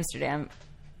Amsterdam?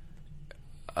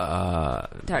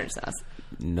 Tartar sauce.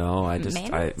 no?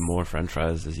 Mayonnaise? More French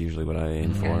fries is usually what I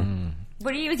aim for.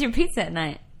 What do you eat with your pizza at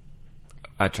night?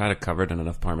 I try to cover it in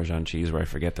enough Parmesan cheese where I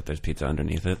forget that there's pizza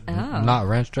underneath it. Oh. Not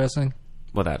ranch dressing.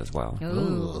 Well, that as well.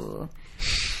 Ooh.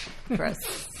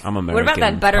 Gross. I'm American. What about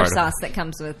that butter part of- sauce that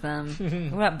comes with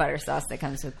what about butter sauce that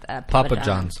comes with Papa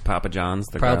John's. Papa John's,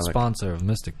 the Proud garlic. sponsor of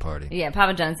Mystic Party. Yeah,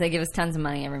 Papa John's. They give us tons of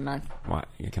money every month. What?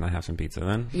 Can I have some pizza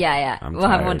then? Yeah. I'm We'll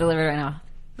have tired. one delivered right now.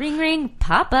 Ring, ring,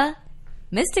 Papa.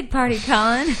 Mystic Party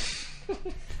calling.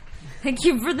 Thank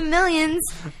you for the millions.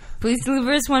 Please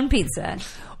deliver us one pizza.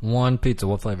 One pizza.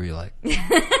 What flavor you like?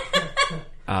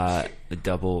 The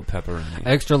double pepperoni.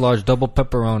 Extra large double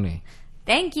pepperoni.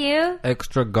 Thank you.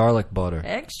 Extra garlic butter.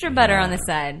 Extra butter on the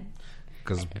side.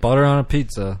 Because butter on a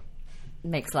pizza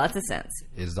Makes lots of sense.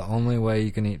 is the only way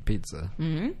you can eat pizza.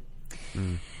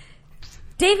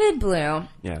 David Blue,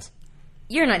 Yes.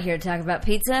 you're not here to talk about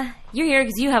pizza. You're here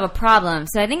because you have a problem.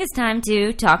 So I think it's time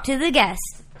to talk to the guest.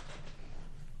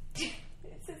 It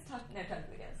says talk to the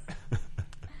guest.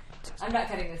 I'm not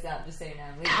cutting this out, just so you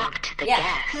know. Talk to the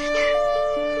guest.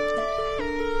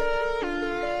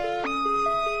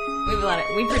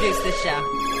 We produced this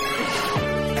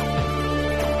show.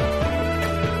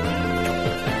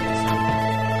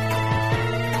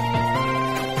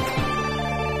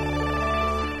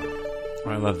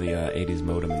 I love the 80s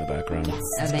modem in the background. Oh,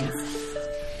 thanks.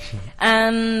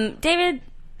 David,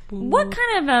 what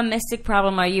kind of mystic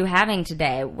problem are you having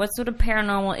today? What sort of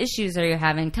paranormal issues are you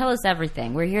having? Tell us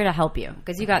everything. We're here to help you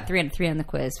because you got 3 out of 3 on the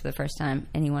quiz for the first time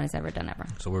anyone has ever done ever.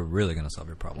 So we're really going to solve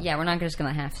your problem. Yeah, we're not just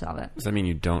going to half solve it. Does that mean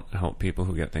you don't help people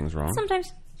who get things wrong?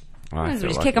 Sometimes. Well, I We feel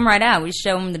just lucky. kick him right out. We just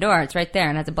show him the door. It's right there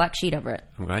and has a black sheet over it.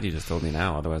 I'm glad you just told me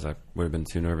now. Otherwise, I would have been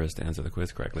too nervous to answer the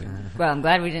quiz correctly. Well, I'm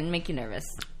glad we didn't make you nervous.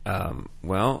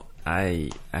 Well,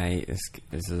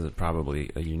 this is probably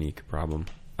a unique problem.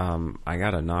 I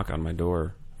got a knock on my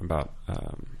door about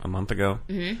a month ago,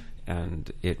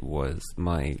 and it was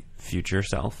my future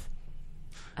self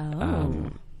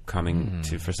coming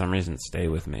to, for some reason, stay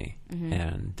with me.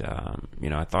 And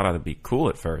I thought I'd be cool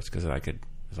at first because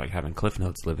it's like having Cliff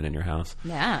Notes living in your house.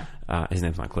 Yeah. His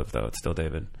name's not Cliff though; it's still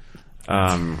David.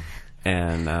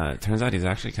 And it turns out he's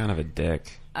actually kind of a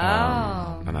dick.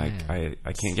 And I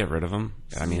can't get rid of him.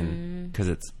 I mean, because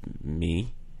it's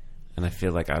me, and I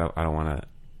feel like I don't want to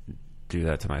do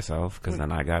that to myself because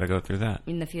then I got to go through that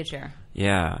In the future.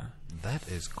 Yeah, That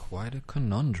is quite a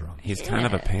conundrum. he's kind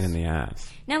of a pain in the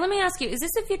ass. Now, let me ask you, is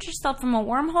this a future self from a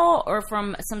wormhole or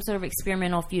from some sort of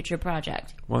experimental future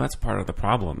project? Well, that's part of the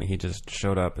problem. He just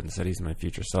showed up and said he's my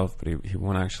future self, but he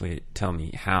won't actually tell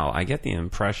me how. I get the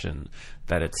impression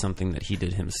that it's something that he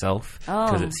did himself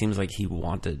because it seems like he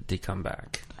wanted to come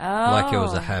back. Like it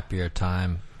was a happier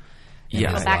time. in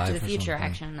Yeah. his Back to life the or future something.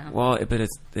 action, though. Well, but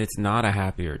it's not a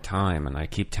happier time, and I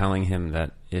keep telling him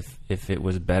that if it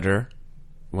was better,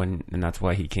 and that's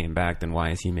why he came back, then why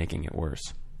is he making it worse?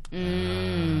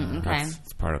 Okay.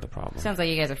 That's part of the problem. Sounds like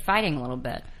you guys are fighting a little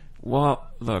bit. Well,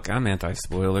 look, I'm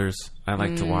anti-spoilers. I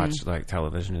like to watch like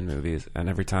television and movies, and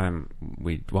every time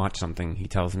we watch something, he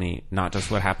tells me not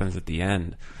just what happens at the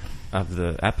end of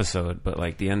the episode, but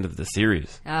like the end of the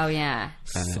series. Oh, yeah.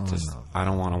 And I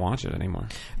don't want to watch it anymore.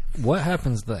 What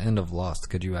happens at the end of Lost?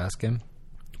 Could you ask him?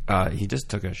 He just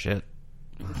took a shit.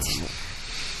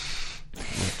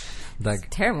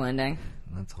 Terrible ending.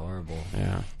 That's horrible.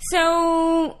 Yeah.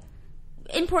 So,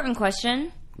 important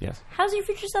question. Yes. How's your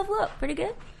future self look? Pretty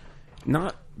good?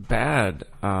 Not bad,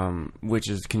 which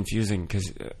is confusing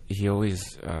because he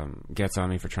always gets on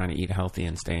me for trying to eat healthy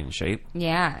and stay in shape.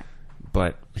 Yeah.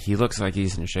 But he looks like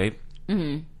he's in shape.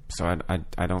 Mm-hmm. So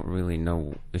I don't really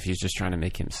know if he's just trying to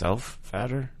make himself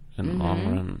fatter in the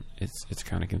long run. It's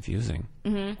kind of confusing.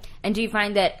 And do you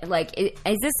find that, like,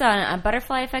 is this a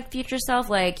butterfly effect future self?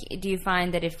 Like, do you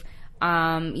find that if,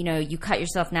 you cut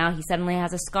yourself now, he suddenly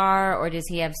has a scar? Or does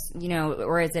he have,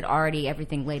 or is it already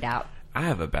everything laid out? I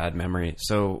have a bad memory.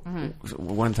 So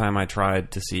one time I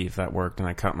tried to see if that worked, and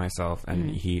I cut myself,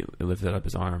 and he lifted up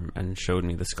his arm and showed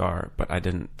me the scar, but I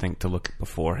didn't think to look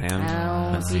beforehand.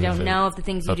 and So see you if don't it know if the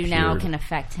things you do now appeared. can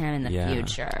affect him in the Yeah.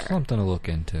 future. Something to look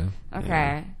into.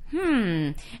 Okay.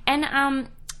 And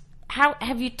how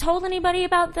have you told anybody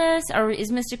about this, or is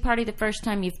Mystic Party the first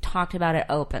time you've talked about it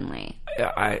openly?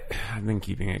 I've been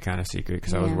keeping it kind of secret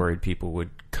because I was worried people would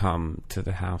come to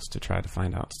the house to try to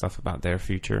find out stuff about their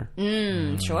future.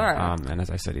 Sure. And as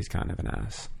I said, he's kind of an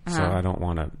ass. So I don't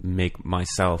want to make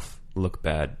myself look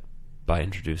bad by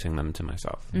introducing them to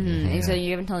myself. So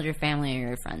you haven't told your family or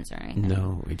your friends or anything?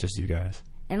 No, just you guys.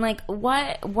 And like,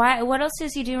 what else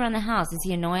does he do around the house? Is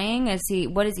he annoying?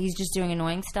 He's just doing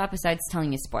annoying stuff besides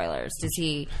telling you spoilers? Does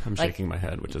he? I'm shaking my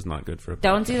head, which is not good for a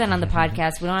Don't do that on the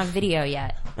podcast. We don't have video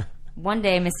yet. One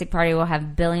day, Mystic Party will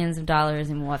have billions of dollars,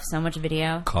 and we'll have so much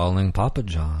video. Calling Papa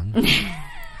John.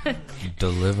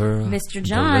 Mr.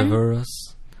 John. Deliver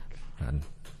us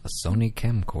a Sony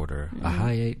camcorder, a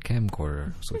Hi8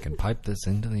 camcorder, so we can pipe this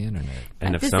into the internet.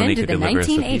 And if This Sony into could the deliver us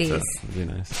a 1980s. pizza, it'd be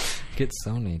nice. Get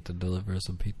Sony to deliver us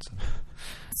a pizza.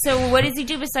 So what does he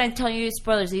do besides tell you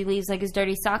spoilers? He leaves like his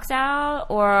dirty socks out,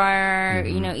 or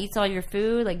eats all your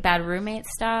food, like bad roommate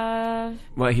stuff.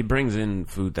 Well, he brings in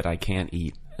food that I can't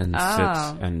eat and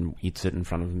sits and eats it in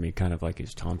front of me, kind of like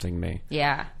he's taunting me.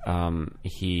 Yeah.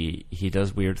 He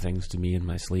does weird things to me in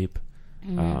my sleep.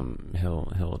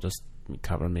 He'll just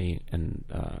cover me in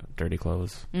dirty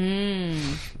clothes,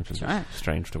 which is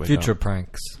strange to wake Future up.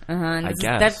 pranks. I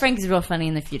guess That Frank is real funny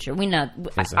in the future. We know.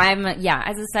 Is it?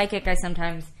 As a psychic, I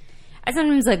sometimes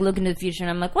like look into the future and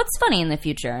I'm like, what's funny in the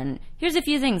future? And here's a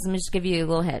few things. Let me just give you a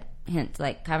little hint,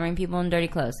 like covering people in dirty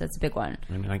clothes. That's a big one.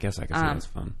 I mean, I guess I can see that's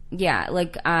fun. Yeah,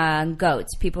 like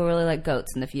goats. People really like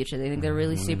goats in the future. They think they're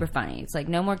really super funny. It's like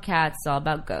no more cats. It's all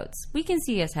about goats. We can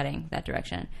see us heading that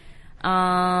direction.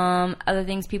 Other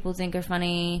things people think are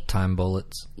funny. Time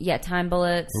bullets. Yeah, time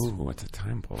bullets. Ooh, what's a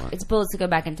time bullet? It's bullets to go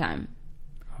back in time,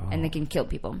 and they can kill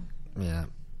people. Yeah.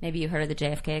 Maybe you heard of the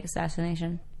JFK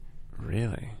assassination.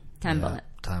 Really? Time Yeah, bullet.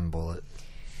 Time bullet.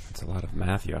 That's a lot of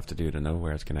math you have to do to know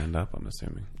where it's going to end up, I'm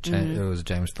assuming. It was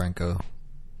James Franco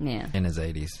Yeah, in his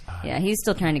 80s. yeah. He's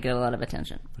still trying to get a lot of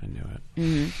attention. I knew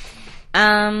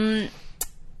it.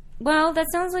 Well, that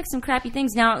sounds like some crappy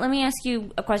things. Now, let me ask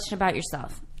you a question about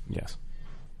yourself. Yes.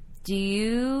 Do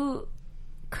you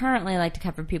currently like to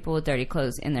cover people with dirty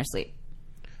clothes in their sleep?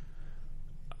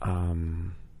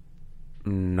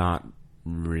 Not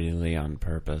really on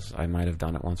purpose. I might have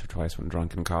done it once or twice when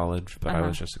drunk in college, but I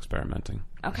was just experimenting.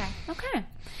 Okay.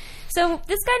 So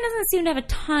this guy doesn't seem to have a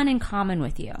ton in common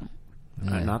with you.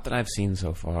 Not that I've seen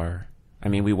so far. I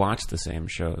mean, we watch the same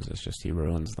shows. It's just he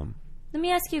ruins them. Let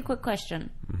me ask you a quick question.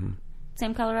 Mm-hmm.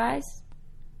 Same color eyes?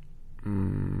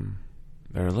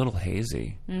 They're a little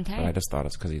hazy. Okay. But I just thought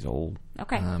it's because he's old.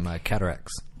 Okay. My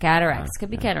cataracts. Cataracts.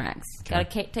 Could be cataracts. Got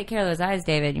to take care of those eyes,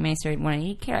 David. You may start want to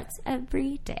eat carrots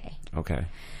every day. Okay.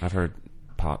 I've heard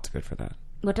pot's good for that.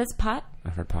 What does pot?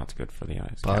 I've heard pot's good for the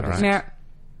eyes. Pot is-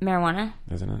 Marijuana?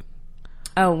 Isn't it?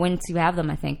 Oh, once you have them,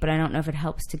 I think. But I don't know if it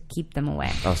helps to keep them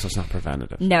away. Oh, so it's not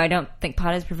preventative. No, I don't think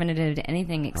pot is preventative to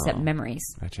anything except memories.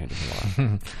 That changes a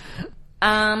lot.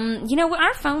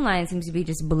 Our phone line seems to be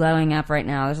just blowing up right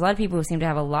now. There's a lot of people who seem to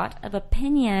have a lot of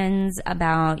opinions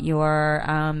about your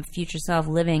future self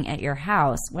living at your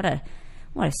house. What a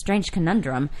strange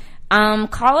conundrum.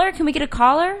 Caller, can we get a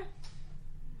caller?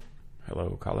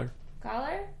 Hello, caller?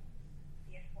 Caller?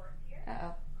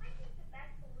 Uh-oh.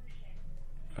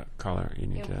 Caller, you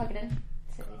need to... Plug it in.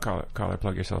 Caller,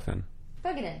 plug yourself in.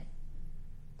 Plug it in.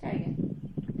 Try again.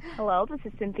 Hello, this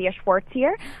is Cynthia Schwartz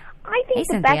here. I think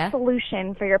the Cynthia. best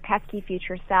solution for your pesky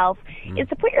future self is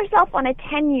to put yourself on a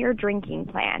 10-year drinking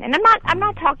plan. And I'm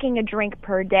not talking a drink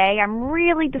per day. I'm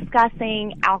really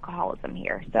discussing alcoholism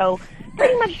here. So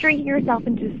pretty much drinking yourself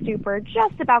into stupor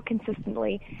just about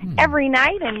consistently every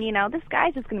night. And, this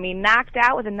guy's just going to be knocked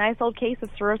out with a nice old case of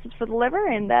cirrhosis for the liver.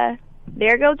 And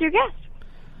there goes your guest.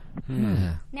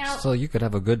 Yeah. Now- So you could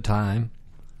have a good time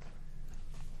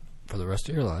for the rest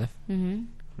of your life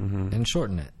and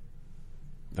shorten it.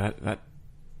 That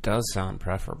does sound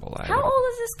preferable. How old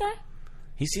is this guy?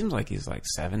 He seems like he's like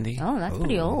 70. Oh, that's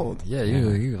pretty old. Yeah,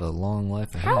 you have a long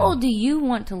life ahead. How old do you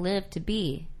want to live to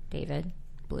be, David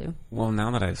Blue? Well,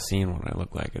 now that I've seen what I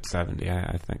look like at 70,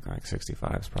 I think like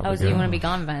 65 is probably Oh, so good. you want to be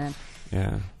gone by then?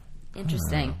 Yeah.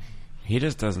 Interesting. He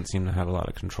just doesn't seem to have a lot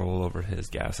of control over his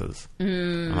gases.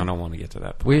 And I don't want to get to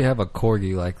that point. We have a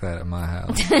corgi like that at my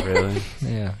house. Really?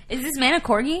 Yeah. Is this man a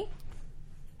corgi?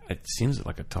 It seems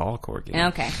like a tall corgi.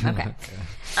 Okay.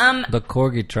 The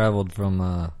corgi traveled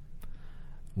from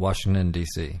Washington,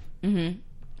 D.C. I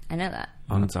know that.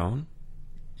 On its own?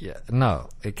 Yeah. No,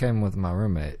 it came with my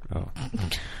roommate. Oh.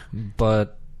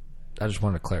 But I just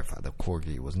wanted to clarify the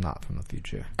corgi was not from the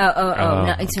future. Oh,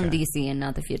 no, it's from DC and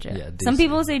not the future. Yeah, Some DC.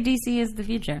 people say DC is the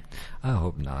future. I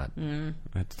hope not.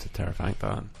 That's a terrifying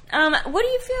thought. What do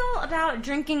you feel about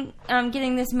drinking,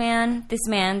 getting this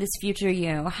future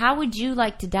you? How would you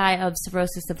like to die of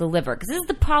cirrhosis of the liver? Because this is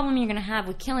the problem you're going to have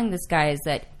with killing this guy is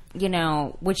that,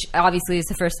 which obviously is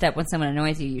the first step when someone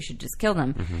annoys you, you should just kill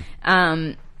them,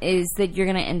 is that you're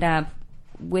going to end up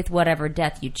with whatever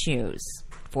death you choose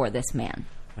for this man.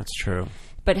 That's true.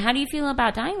 But how do you feel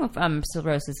about dying of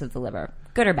cirrhosis of the liver?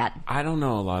 Good or bad? I don't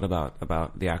know a lot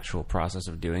about the actual process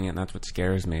of doing it, and that's what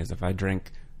scares me, is if I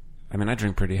drink... I mean, I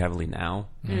drink pretty heavily now.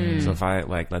 So if I,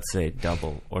 let's say,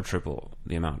 double or triple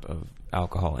the amount of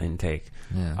alcohol intake,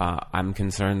 I'm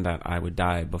concerned that I would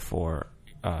die before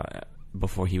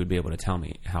he would be able to tell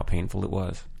me how painful it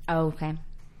was. Oh, okay.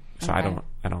 So I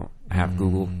don't have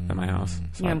Google at my house.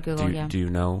 So You have Google, do you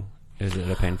know? Is it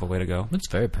a painful way to go? It's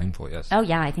very painful, yes. Oh,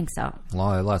 yeah, I think so. It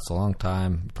lasts a long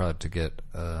time. Probably to get,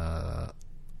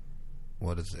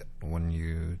 what is it?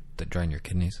 When they drain your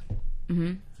kidneys.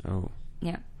 Oh.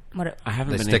 Yeah. I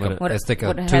haven't They been stick able to... They stick a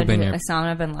what tube in your...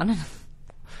 Osama bin Laden?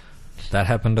 That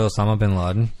happened to Osama bin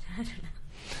Laden.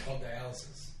 Called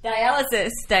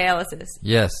dialysis. Dialysis.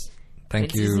 Yes. Thank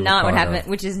Which you. is not what Ricardo. happened.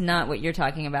 Which is not what you're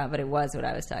talking about, but it was what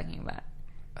I was talking about.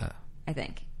 I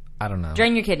think. I don't know.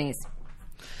 Drain your kidneys.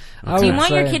 I Do you would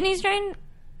want your say- kidneys drained?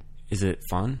 Is it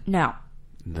fun? No.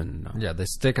 Then no. Yeah, they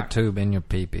stick a tube in your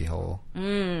pee-pee hole.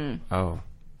 Oh.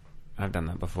 I've done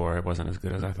that before. It wasn't as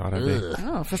good as I thought it'd be.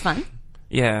 Oh, for fun?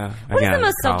 Yeah. What is again, the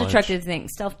most college.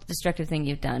 self-destructive thing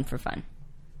you've done for fun?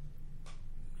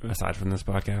 Aside from this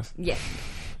podcast? Yeah.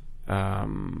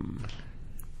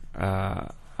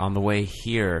 On the way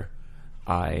here,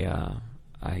 I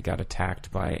got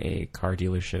attacked by a car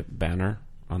dealership banner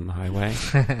on the highway.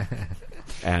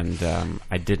 And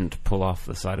I didn't pull off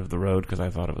the side of the road because I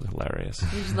thought it was hilarious.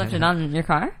 You just left it on your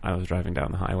car? I was driving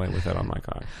down the highway with it on my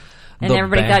car. And The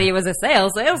everybody thought it was a sale.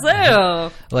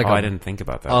 Like I didn't think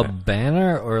about that. a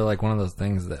banner or like one of those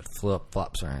things that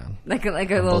flops around. Like a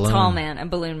little balloon. tall man, a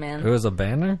balloon man. It was a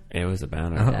banner? It was a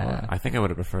banner. I think I would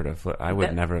have preferred a flip. I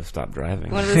would never have stopped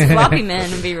driving. One of those floppy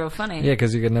men would be real funny. Yeah,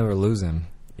 because you could never lose him.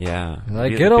 Yeah.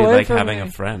 Like, It'd get be away like from having me.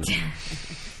 a friend.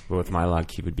 But with my luck,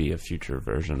 he would be a future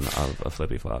version of a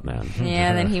Flippy Flop Man.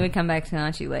 Yeah, then he would come back to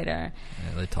haunt you later.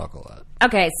 Yeah, they talk a lot.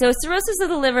 Okay, so cirrhosis of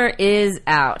the liver is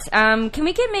out. Can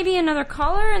we get maybe another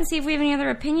caller and see if we have any other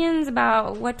opinions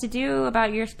about what to do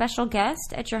about your special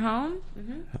guest at your home?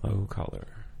 Hello, caller.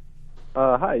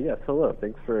 Hi, yes, hello.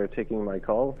 Thanks for taking my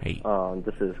call. Hey.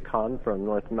 This is Khan from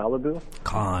North Malibu.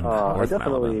 Con. I North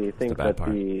definitely Malibu. think That's the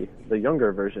that bad the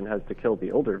younger version has to kill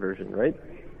the older version, right?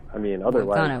 I mean, gone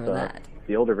otherwise, over that.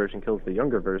 the older version kills the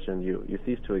younger version, you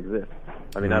cease to exist.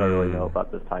 I mean, I don't really know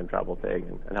about this time travel thing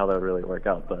and how that would really work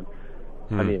out, but,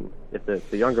 I mean, if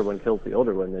the younger one kills the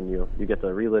older one, then you get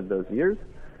to relive those years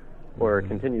or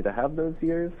continue to have those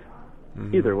years.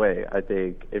 Either way, I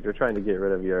think if you're trying to get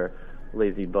rid of your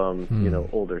lazy bum,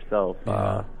 older self,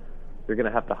 you're going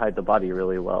to have to hide the body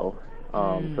really well.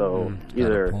 So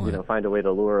either, find a way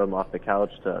to lure him off the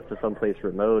couch to someplace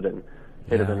remote and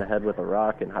hit him in the head with a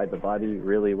rock and hide the body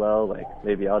really well, like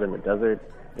maybe out in the desert,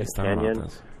 in a canyon,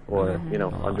 or,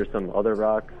 under some other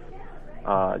rocks.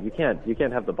 You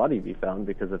can't have the body be found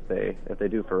because if they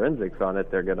do forensics on it,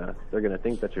 they're gonna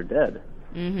think that you're dead.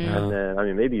 And then, I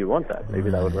mean, maybe you want that. Maybe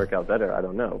that would work out better. I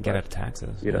don't know. Get But, out of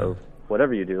taxes. you know,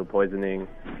 whatever you do, poisoning,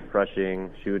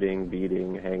 crushing, shooting,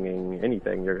 beating, hanging,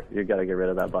 anything, you got to get rid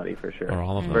of that body for sure. Or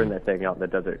all of them. Burn that thing out in the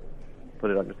desert.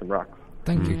 Put it under some rocks.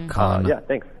 Thank you, Con. Yeah,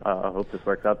 thanks. I hope this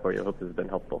works out for you. I hope this has been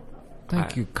helpful.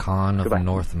 Thank you, Con of Goodbye.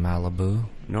 North Malibu.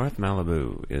 North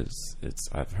Malibu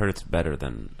I've heard it's better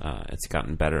than, it's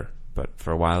gotten better. But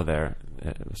for a while there,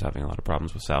 it was having a lot of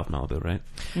problems with South Malibu, right?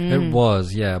 It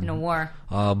was, yeah. In a war.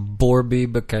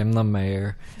 Borby became the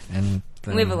mayor, and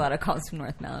then, We have a lot of calls from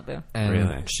North Malibu. and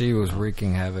Really? she was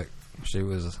wreaking havoc. She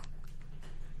was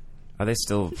Are they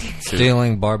still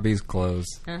stealing Barbie's clothes.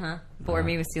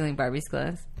 Barbie was stealing Barbie's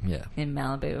clothes Yeah, in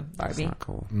Malibu. That's Barbie. not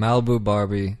cool. Malibu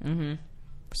Barbie,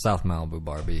 South Malibu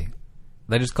Barbie.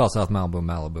 They just call South Malibu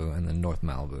Malibu, and then North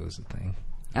Malibu is the thing.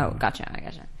 Oh, gotcha. I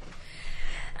gotcha.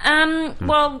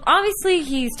 Well, obviously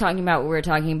he's talking about what we're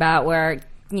talking about, where,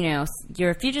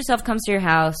 your future self comes to your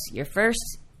house. Your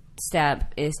first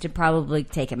step is to probably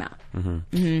take him out.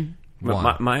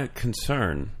 But my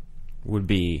concern would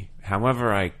be,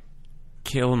 however I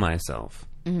kill myself,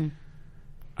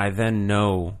 I then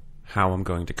know how I'm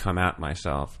going to come at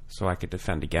myself so I could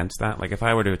defend against that. Like if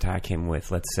I were to attack him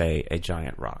with, let's say, a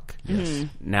giant rock. Yes.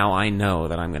 Now I know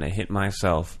that I'm going to hit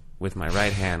myself with my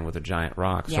right hand with a giant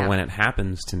rock. So Yeah. when it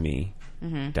happens to me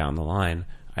down the line,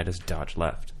 I just dodge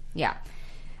left. Yeah.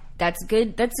 That's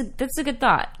good. That's a good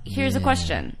thought. Here's a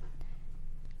question.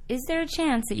 Is there a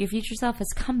chance that your future self has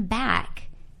come back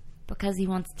because he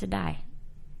wants to die?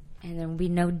 And there will be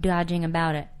no dodging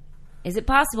about it. Is it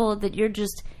possible that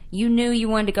you knew you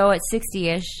wanted to go at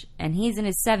 60-ish and he's in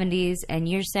his 70s and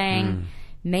you're saying,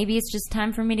 maybe it's just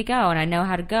time for me to go and I know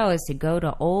how to go is to go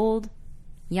to old,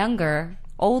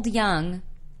 young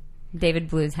David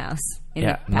Blue's house. In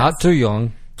the Not past. too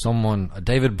young. Someone, a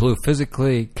David Blue,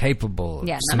 physically capable of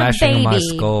smashing my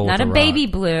skull Not with a a baby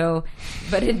rock. Blue,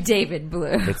 but a David Blue.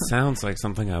 It sounds like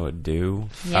something I would do.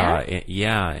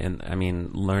 Yeah? And I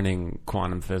mean, learning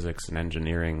quantum physics and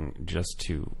engineering just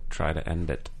to try to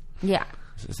end it. Yeah.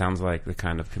 It sounds like the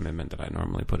kind of commitment that I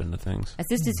normally put into things.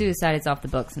 Assisted suicide is off the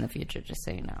books in the future, just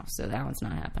so you know. So that one's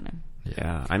not happening.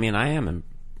 Yeah, I mean, I am.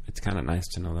 It's kind of nice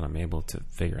to know that I'm able to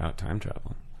figure out time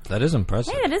travel. That is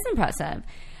impressive. Hey, that is impressive.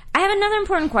 I have another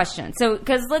important question. So,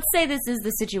 because let's say this is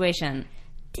the situation.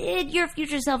 Did your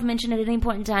future self mention at any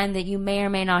point in time that you may or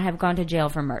may not have gone to jail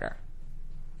for murder?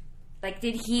 Like,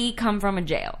 did he come from a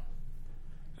jail?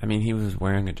 I mean, he was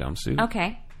wearing a jumpsuit.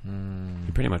 Okay.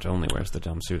 He pretty much only wears the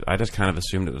jumpsuit. I just kind of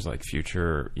assumed it was like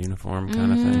future uniform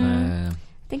kind of thing. I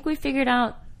think we figured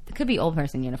out it could be old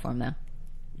person uniform, though.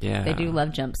 Yeah. They do love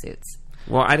jumpsuits.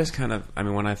 Well, I just kind of, I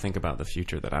mean, when I think about the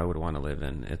future that I would want to live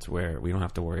in, it's where we don't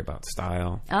have to worry about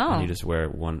style. Oh. And you just wear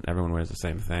everyone wears the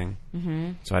same thing.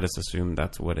 Mm-hmm. So I just assumed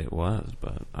that's what it was,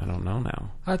 but I don't know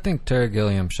now. I think Terry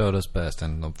Gilliam showed us best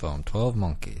in the film 12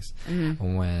 Monkeys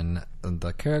when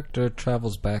the character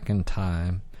travels back in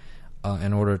time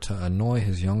in order to annoy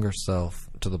his younger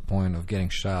self to the point of getting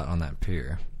shot on that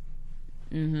pier.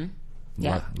 Mm-hmm.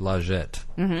 Yeah. La Jette.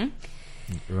 Mm-hmm.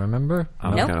 You remember?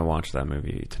 I'm Nope. going to watch that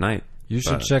movie tonight. You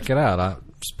should But- check it out. I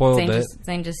spoiled it.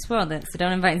 Zane just spoiled it, so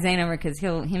don't invite Zane over because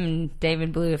him and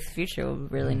David Blue of the future will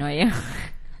really annoy you.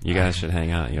 You guys should hang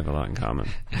out. You have a lot in common.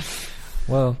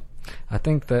 Well, I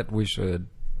think that we should,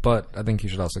 but I think you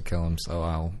should also kill him, so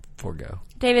I'll forego.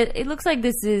 David, it looks like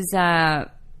this is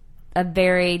a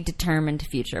very determined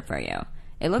future for you.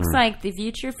 It looks like the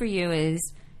future for you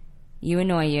is you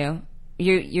annoy you.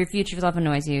 Your future self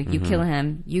annoys you. You kill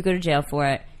him. You go to jail for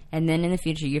it. and then in the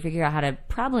future you figure out how to,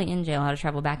 probably in jail, how to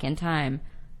travel back in time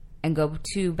and go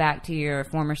back to your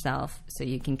former self so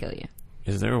you can kill you.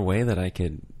 Is there a way that I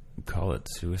could call it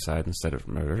suicide instead of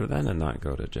murder then and not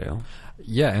go to jail?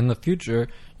 Yeah, in the future,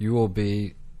 you will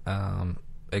be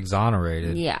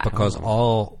exonerated. Yeah. Because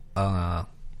all,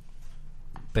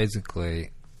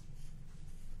 basically,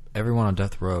 everyone on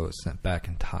death row is sent back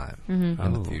in time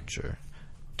in the future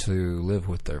to live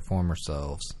with their former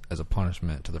selves as a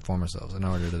punishment to their former selves in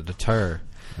order to deter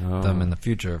them in the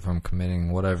future from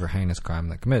committing whatever heinous crime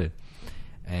they committed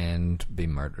and be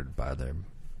murdered by their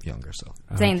younger self.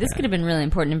 Saying this could have been really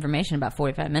important information about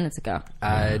 45 minutes ago.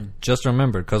 I just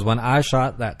remembered because when I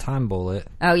shot that time bullet,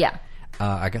 Oh, yeah.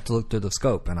 I got to look through the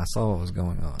scope and I saw what was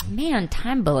going on. Man,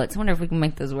 time bullets. I wonder if we can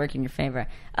make those work in your favor.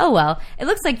 Oh, well. It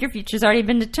looks like your future's already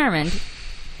been determined.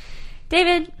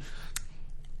 David,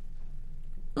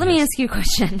 let me ask you a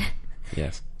question.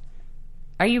 Yes.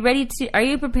 Are you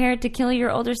prepared to kill your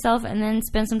older self and then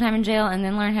spend some time in jail and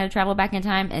then learn how to travel back in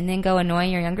time and then go annoy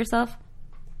your younger self?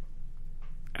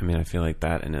 I mean, I feel like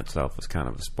that in itself was kind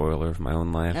of a spoiler of my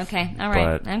own life. Okay, all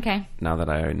right, but okay. Now that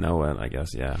I know it, I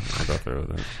guess, yeah, I'll go through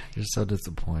with it. You're so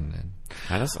disappointed.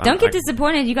 Don't get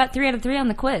disappointed. You got 3 out of 3 on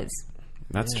the quiz.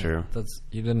 That's true.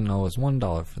 You didn't know it was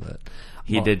 $1 for that.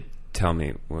 He did tell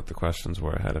me what the questions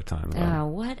were ahead of time. Oh,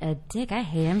 what a dick. I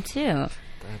hate him, too.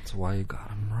 That's why you got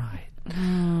him right.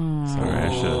 Oh, sorry,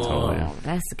 I should have told you.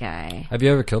 This guy. Have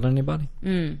you ever killed anybody?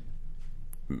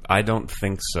 I don't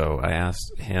think so. I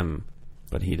asked him,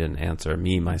 but he didn't answer.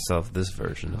 Me, myself, this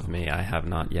version of me, I have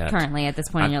not yet. Currently, at this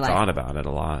point in your I've life. thought about it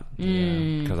a lot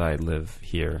because I live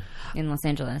here. In Los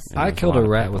Angeles. I killed a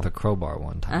rat with a crowbar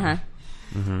one time.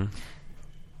 Uh-huh. Mm-hmm.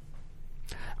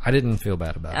 I didn't feel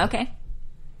bad about it. Okay.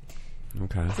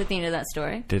 Okay. Is that the end of that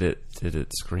story? Did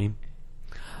it scream?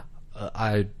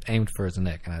 I aimed for his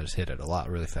neck and I just hit it a lot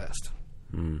really fast.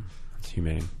 It's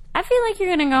humane. I feel like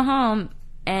you're going to go home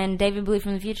and David Blue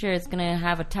from the future is going to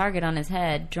have a target on his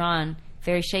head drawn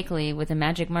very shakily with a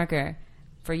magic marker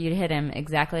for you to hit him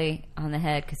exactly on the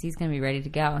head because he's going to be ready to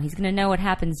go. He's going to know what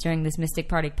happens during this Mystic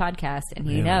Party podcast and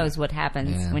he knows what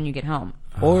happens when you get home.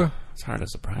 Or it's hard to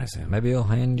surprise him. Maybe he'll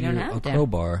hand you a to.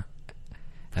 crowbar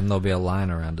and there'll be a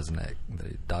line around his neck,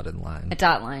 the dotted line. A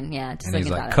dot line, yeah. Just and like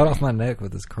he's a like, dotted cut line. off my neck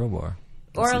with this crowbar.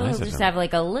 Or That's nice he'll of just him. have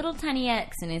like a little tiny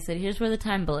X and he said, here's where the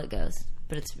time bullet goes.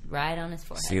 But it's right on his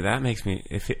forehead. See, that makes me...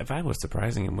 If I was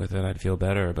surprising him with it, I'd feel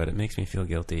better, but it makes me feel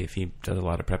guilty if he does a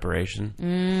lot of preparation.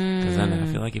 Because then I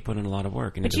feel like he put in a lot of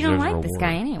work. And But he you don't deserves a like this reward.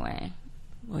 guy anyway.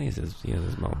 Well, he has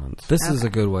his moments. This is a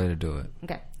good way to do it.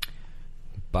 Okay.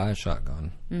 Buy a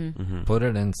shotgun. Mm-hmm. Put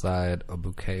it inside a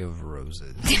bouquet of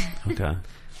roses. Okay.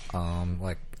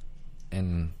 Like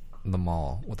in the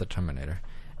mall with a Terminator.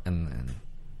 And then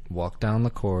walk down the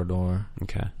corridor.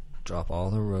 Okay. Drop all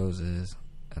the roses.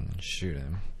 And then shoot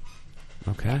him.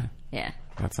 Okay. Yeah.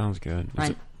 That sounds good.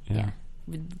 Right. Yeah.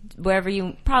 Wherever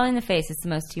you... Probably in the face. It's the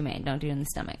most humane. Don't do it in the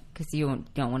stomach. Because you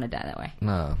don't want to die that way.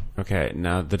 No. Okay,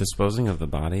 now the disposing of the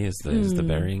body is the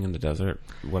burying in the desert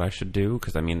what I should do?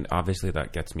 Because, I mean, obviously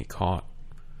that gets me caught.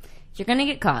 You're going to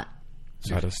get caught.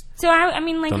 So I just... So, I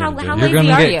mean, like, Don't how even do lazy that. You're are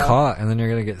going to you? get caught, and then you're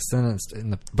going to get sentenced,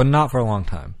 but not for a long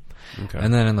time. Okay.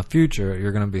 And then in the future,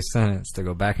 you're going to be sentenced to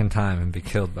go back in time and be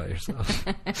killed by yourself.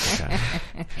 Okay.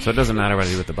 So it doesn't matter what I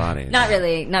do with the body. Not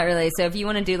really. So if you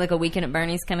want to do like a Weekend at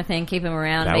Bernie's kind of thing, keep him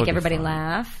around, That would make be everybody fun.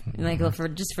 laugh, like for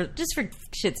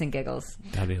shits and giggles,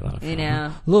 That'd be a lot of fun. you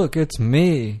know. Look, it's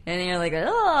me. And you're like,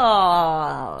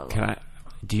 oh,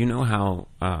 Do you know how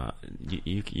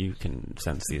you can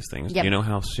sense these things? Yep. Do you know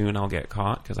how soon I'll get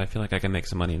caught? Because I feel like I can make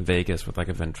some money in Vegas with like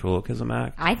a ventriloquism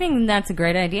act. I think that's a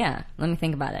great idea. Let me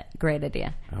think about it. Great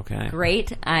idea. Okay.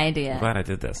 Great I'm idea. glad I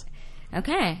did this.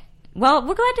 Okay. Well,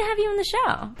 we're glad to have you on the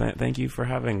show. Thank you for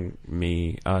having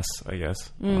me, us, I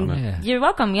guess. on it. Yeah. You're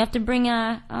welcome. You have to bring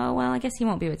I guess he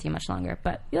won't be with you much longer,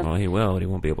 but Well, he will, but he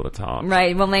won't be able to talk.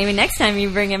 right. Well, maybe next time you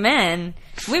bring him in.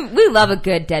 We love a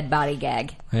good dead body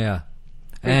gag. Yeah.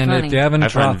 Pretty And funny. if you have any I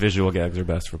find problems, visual gags are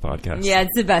best for podcasts. Yeah,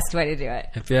 it's the best way to do it.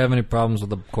 if you have any problems with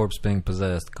the corpse being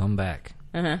possessed, come back.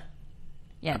 Yeah,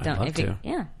 don't. love If you, to.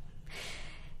 yeah.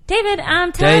 David,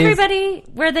 tell Dave. everybody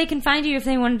where they can find you if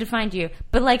they wanted to find you.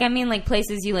 But like, I mean, like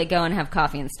places you like go and have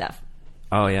coffee and stuff.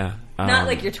 Oh, yeah. Not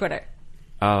like your Twitter,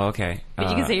 Oh, okay. but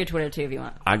you can say your Twitter too if you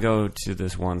want. I go to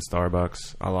this one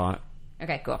Starbucks a lot.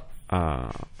 Okay, cool.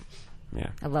 Yeah.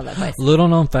 I love that place. Little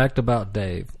known fact about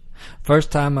Dave.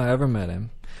 First time I ever met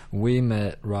him, we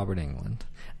met Robert England.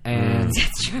 And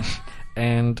That's true.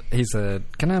 and he said,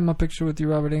 "Can I have my picture with you,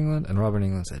 Robert England?" And Robert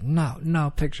England said,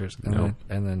 "No pictures." And No.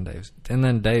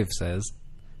 then Dave says,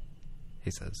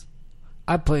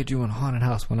 I played you in Haunted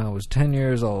House when I was 10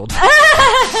 years old.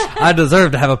 I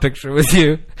deserve to have a picture with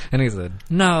you. And he said,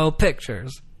 no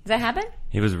pictures. Does that happen?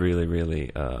 He was really, really,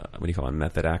 what do you call him,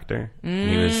 method actor.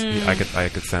 I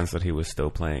could sense that he was still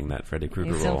playing that Freddy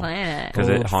Krueger He's role. still playing it. Because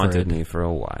it haunted Fred. me for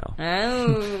a while.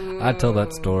 Oh. I tell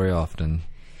that story often.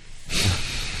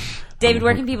 David,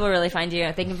 where can people really find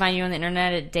you? They can find you on the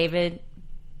internet at David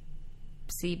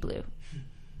C. Blue.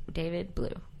 David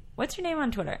Blue. What's your name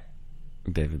on Twitter?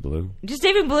 David Blue. Just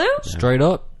David Blue? Straight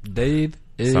up, Dave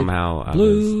is Somehow I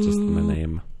Blue. was just my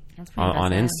name. That's pretty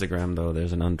On impressive. Instagram, though,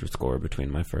 there's an underscore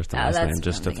between my first and Oh, last that's name what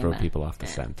just I'm to thinking throw about. people off the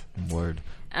scent. Word.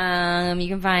 You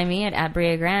can find me at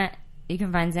Bria Grant. You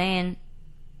can find Zane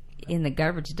in the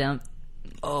garbage dump.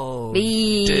 Oh,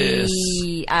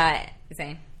 Zane.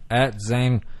 At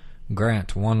Zane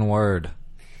Grant, one word.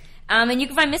 And you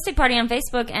can find Mystic Party on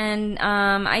Facebook and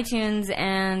iTunes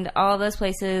and all those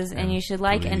places. And you should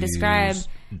like and describe.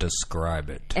 Describe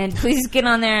it. And please get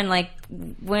on there and, like,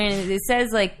 when it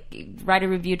says, like, write a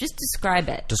review, just describe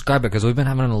it. Describe it, because we've been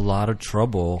having a lot of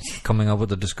trouble coming up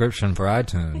with a description for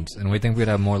iTunes. And we think we'd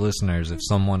have more listeners if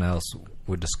someone else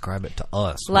would describe it to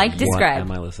us. Like, describe.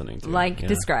 What am I listening to? Like, Yeah.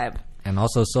 describe. And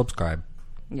also subscribe.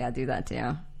 Yeah, do that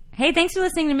too. Hey, thanks for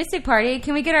listening to Mystic Party.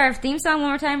 Can we get our theme song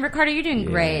one more time? Ricardo, you're doing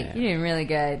great. You're doing really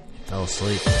good. Fell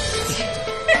asleep.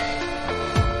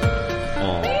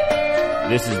 Oh,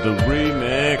 this is the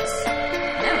remix. No,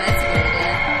 that's a good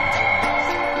idea.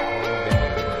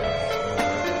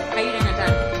 How you doing,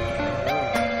 Tom?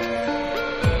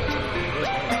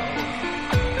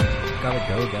 Gotta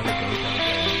go.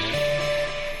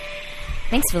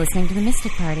 Thanks for listening to the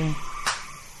Mystic Party.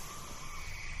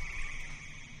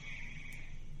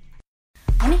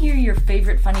 Want to hear your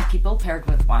favorite funny people paired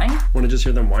with wine? Want to just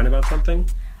hear them whine about something?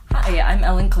 Hi, I'm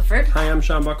Ellen Clifford. Hi, I'm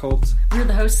Sean Buckholtz. We're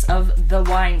the hosts of The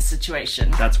Wine Situation.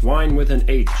 That's wine with an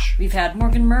H. We've had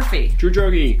Morgan Murphy, Drew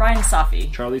Droege, Brian Safi,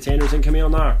 Charlie Sanders and Camille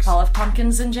Knox, Paul F.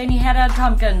 Tompkins and Janie Haddad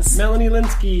Tompkins. Melanie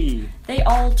Linsky. They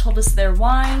all told us their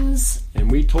wines.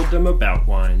 And we told them about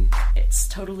wine. It's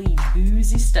totally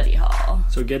boozy study hall.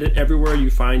 So get it everywhere you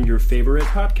find your favorite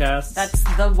podcasts. That's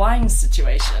The Wine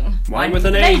Situation. Wine with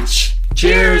an H.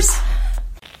 Cheers! I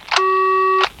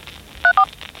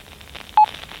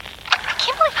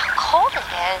can't believe how cold it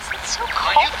is. It's so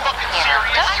cold in here.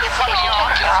 Don't you think you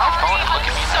should turn off? I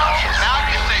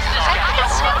think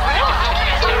it's so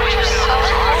rude. You're so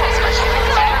cold.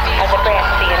 As a branch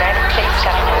of the United States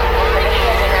government,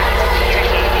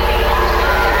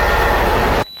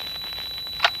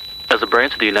 As a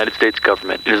branch of the United States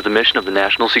government, it is the mission of the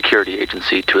National Security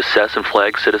Agency to assess and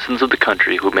flag citizens of the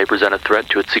country who may present a threat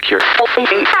to its security.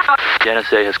 The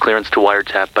NSA has clearance to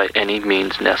wiretap by any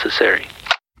means necessary.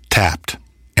 Tapped.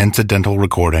 Incidental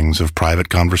recordings of private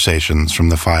conversations from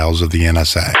the files of the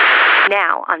NSA.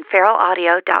 now on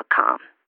feralaudio.com.